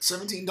drinking money?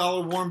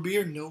 $17 warm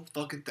beer? No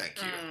fucking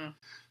thank you.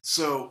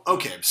 So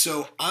okay,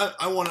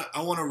 I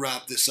want to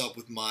wrap this up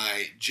with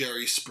my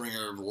Jerry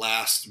Springer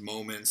last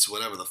moments,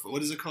 whatever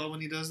what is it called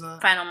when he does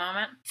that? Final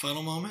moment.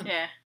 Final moment.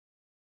 Yeah.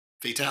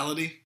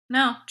 Fatality.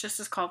 No, just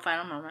as called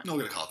final moment. No,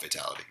 we're gonna call it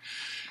fatality.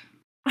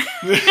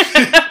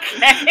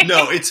 Okay.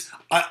 No,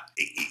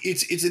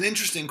 it's an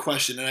interesting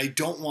question, and I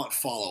don't want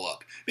follow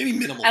up. Maybe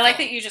minimal. I like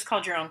that you just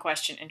called your own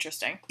question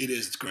interesting. It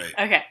is. It's great.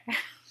 Okay.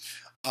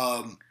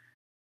 On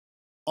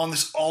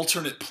this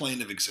alternate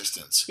plane of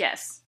existence.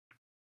 Yes.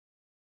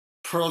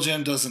 Pearl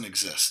Jam doesn't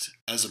exist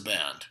as a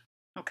band.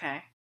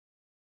 Okay.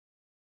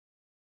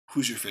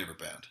 Who's your favorite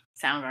band?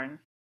 Soundgarden.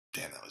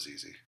 Damn, that was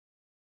easy.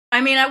 I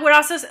mean, I would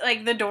also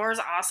say, The Doors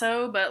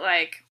also, but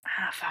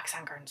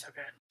Soundgarden's so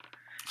good.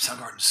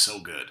 Soundgarden's so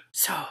good.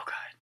 So good.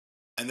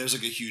 And there's a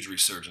huge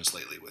resurgence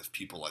lately with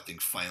people, I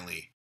think,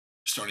 finally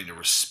starting to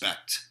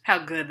respect how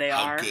good they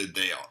are. How good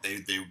they are.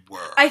 They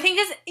were. I think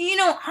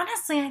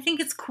honestly, I think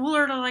it's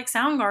cooler to like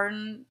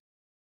Soundgarden.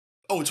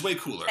 Oh, it's way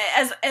cooler.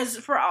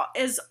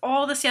 As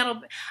all the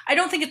Seattle, I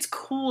don't think it's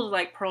cool to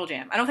like Pearl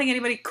Jam. I don't think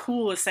anybody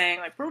cool is saying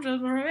like Pearl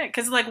Jam,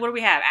 because what do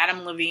we have?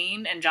 Adam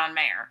Levine and John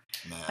Mayer.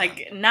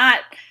 Man.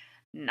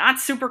 not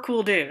super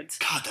cool dudes.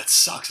 God, that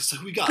sucks. It's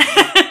like, we got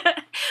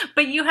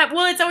But you have,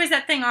 well, it's always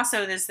that thing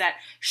also, is that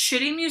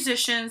shitty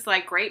musicians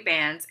like great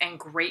bands, and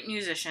great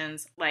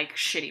musicians like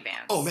shitty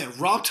bands. Oh, man,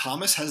 Rob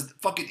Thomas has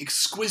fucking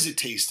exquisite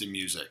taste in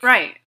music.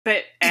 Right,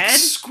 but Ed?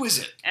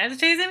 Exquisite. Ed's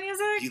taste in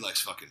music? He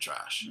likes fucking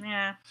trash.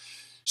 Yeah.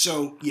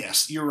 So,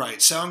 yes, you're right.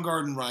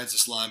 Soundgarden rides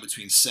this line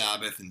between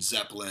Sabbath and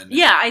Zeppelin.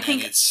 Yeah, I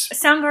think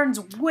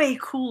Soundgarden's way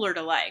cooler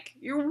to like.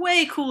 You're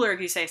way cooler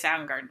if you say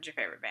Soundgarden's your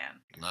favorite band.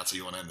 And that's how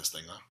you want to end this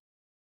thing, huh?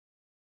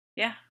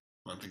 Yeah.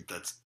 I think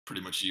that's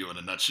pretty much you in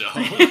a nutshell.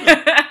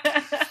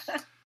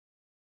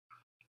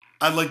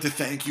 I'd like to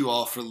thank you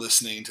all for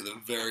listening to the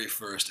very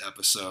first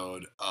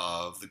episode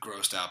of the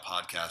Grossed Out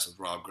Podcast with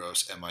Rob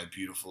Gross and my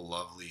beautiful,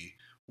 lovely,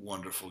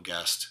 wonderful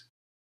guest,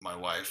 my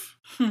wife,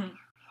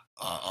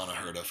 Anna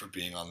Herda, for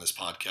being on this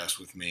podcast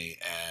with me.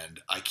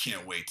 And I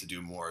can't wait to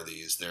do more of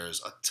these.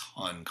 There's a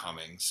ton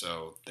coming,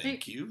 so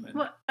thank you.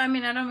 Well, I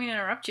mean, I don't mean to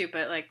interrupt you,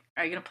 but, like,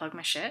 are you going to plug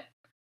my shit?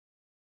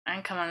 I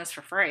can come on this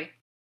for free.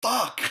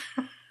 Fuck!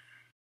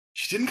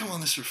 She didn't come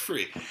on this for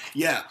free.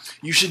 Yeah,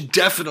 you should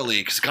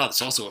definitely, because God,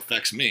 this also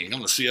affects me.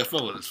 I'm the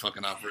CFO of this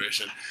fucking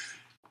operation.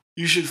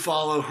 You should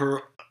follow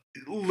her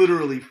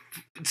literally,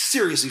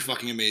 seriously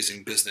fucking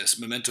amazing business,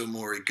 Memento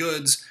Mori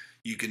Goods.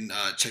 You can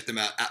check them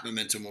out at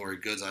Memento Mori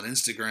Goods on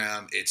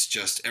Instagram. It's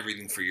just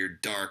everything for your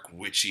dark,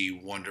 witchy,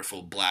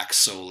 wonderful, black,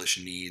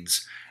 soulish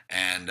needs.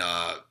 And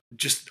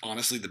just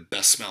honestly the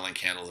best smelling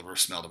candles I've ever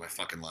smelled in my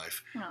fucking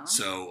life. Aww.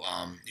 So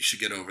you should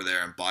get over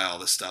there and buy all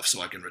this stuff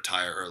so I can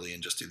retire early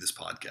and just do this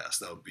podcast.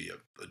 That would be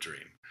a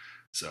dream.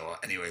 So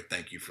anyway,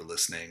 thank you for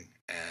listening,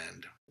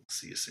 and we'll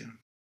see you soon.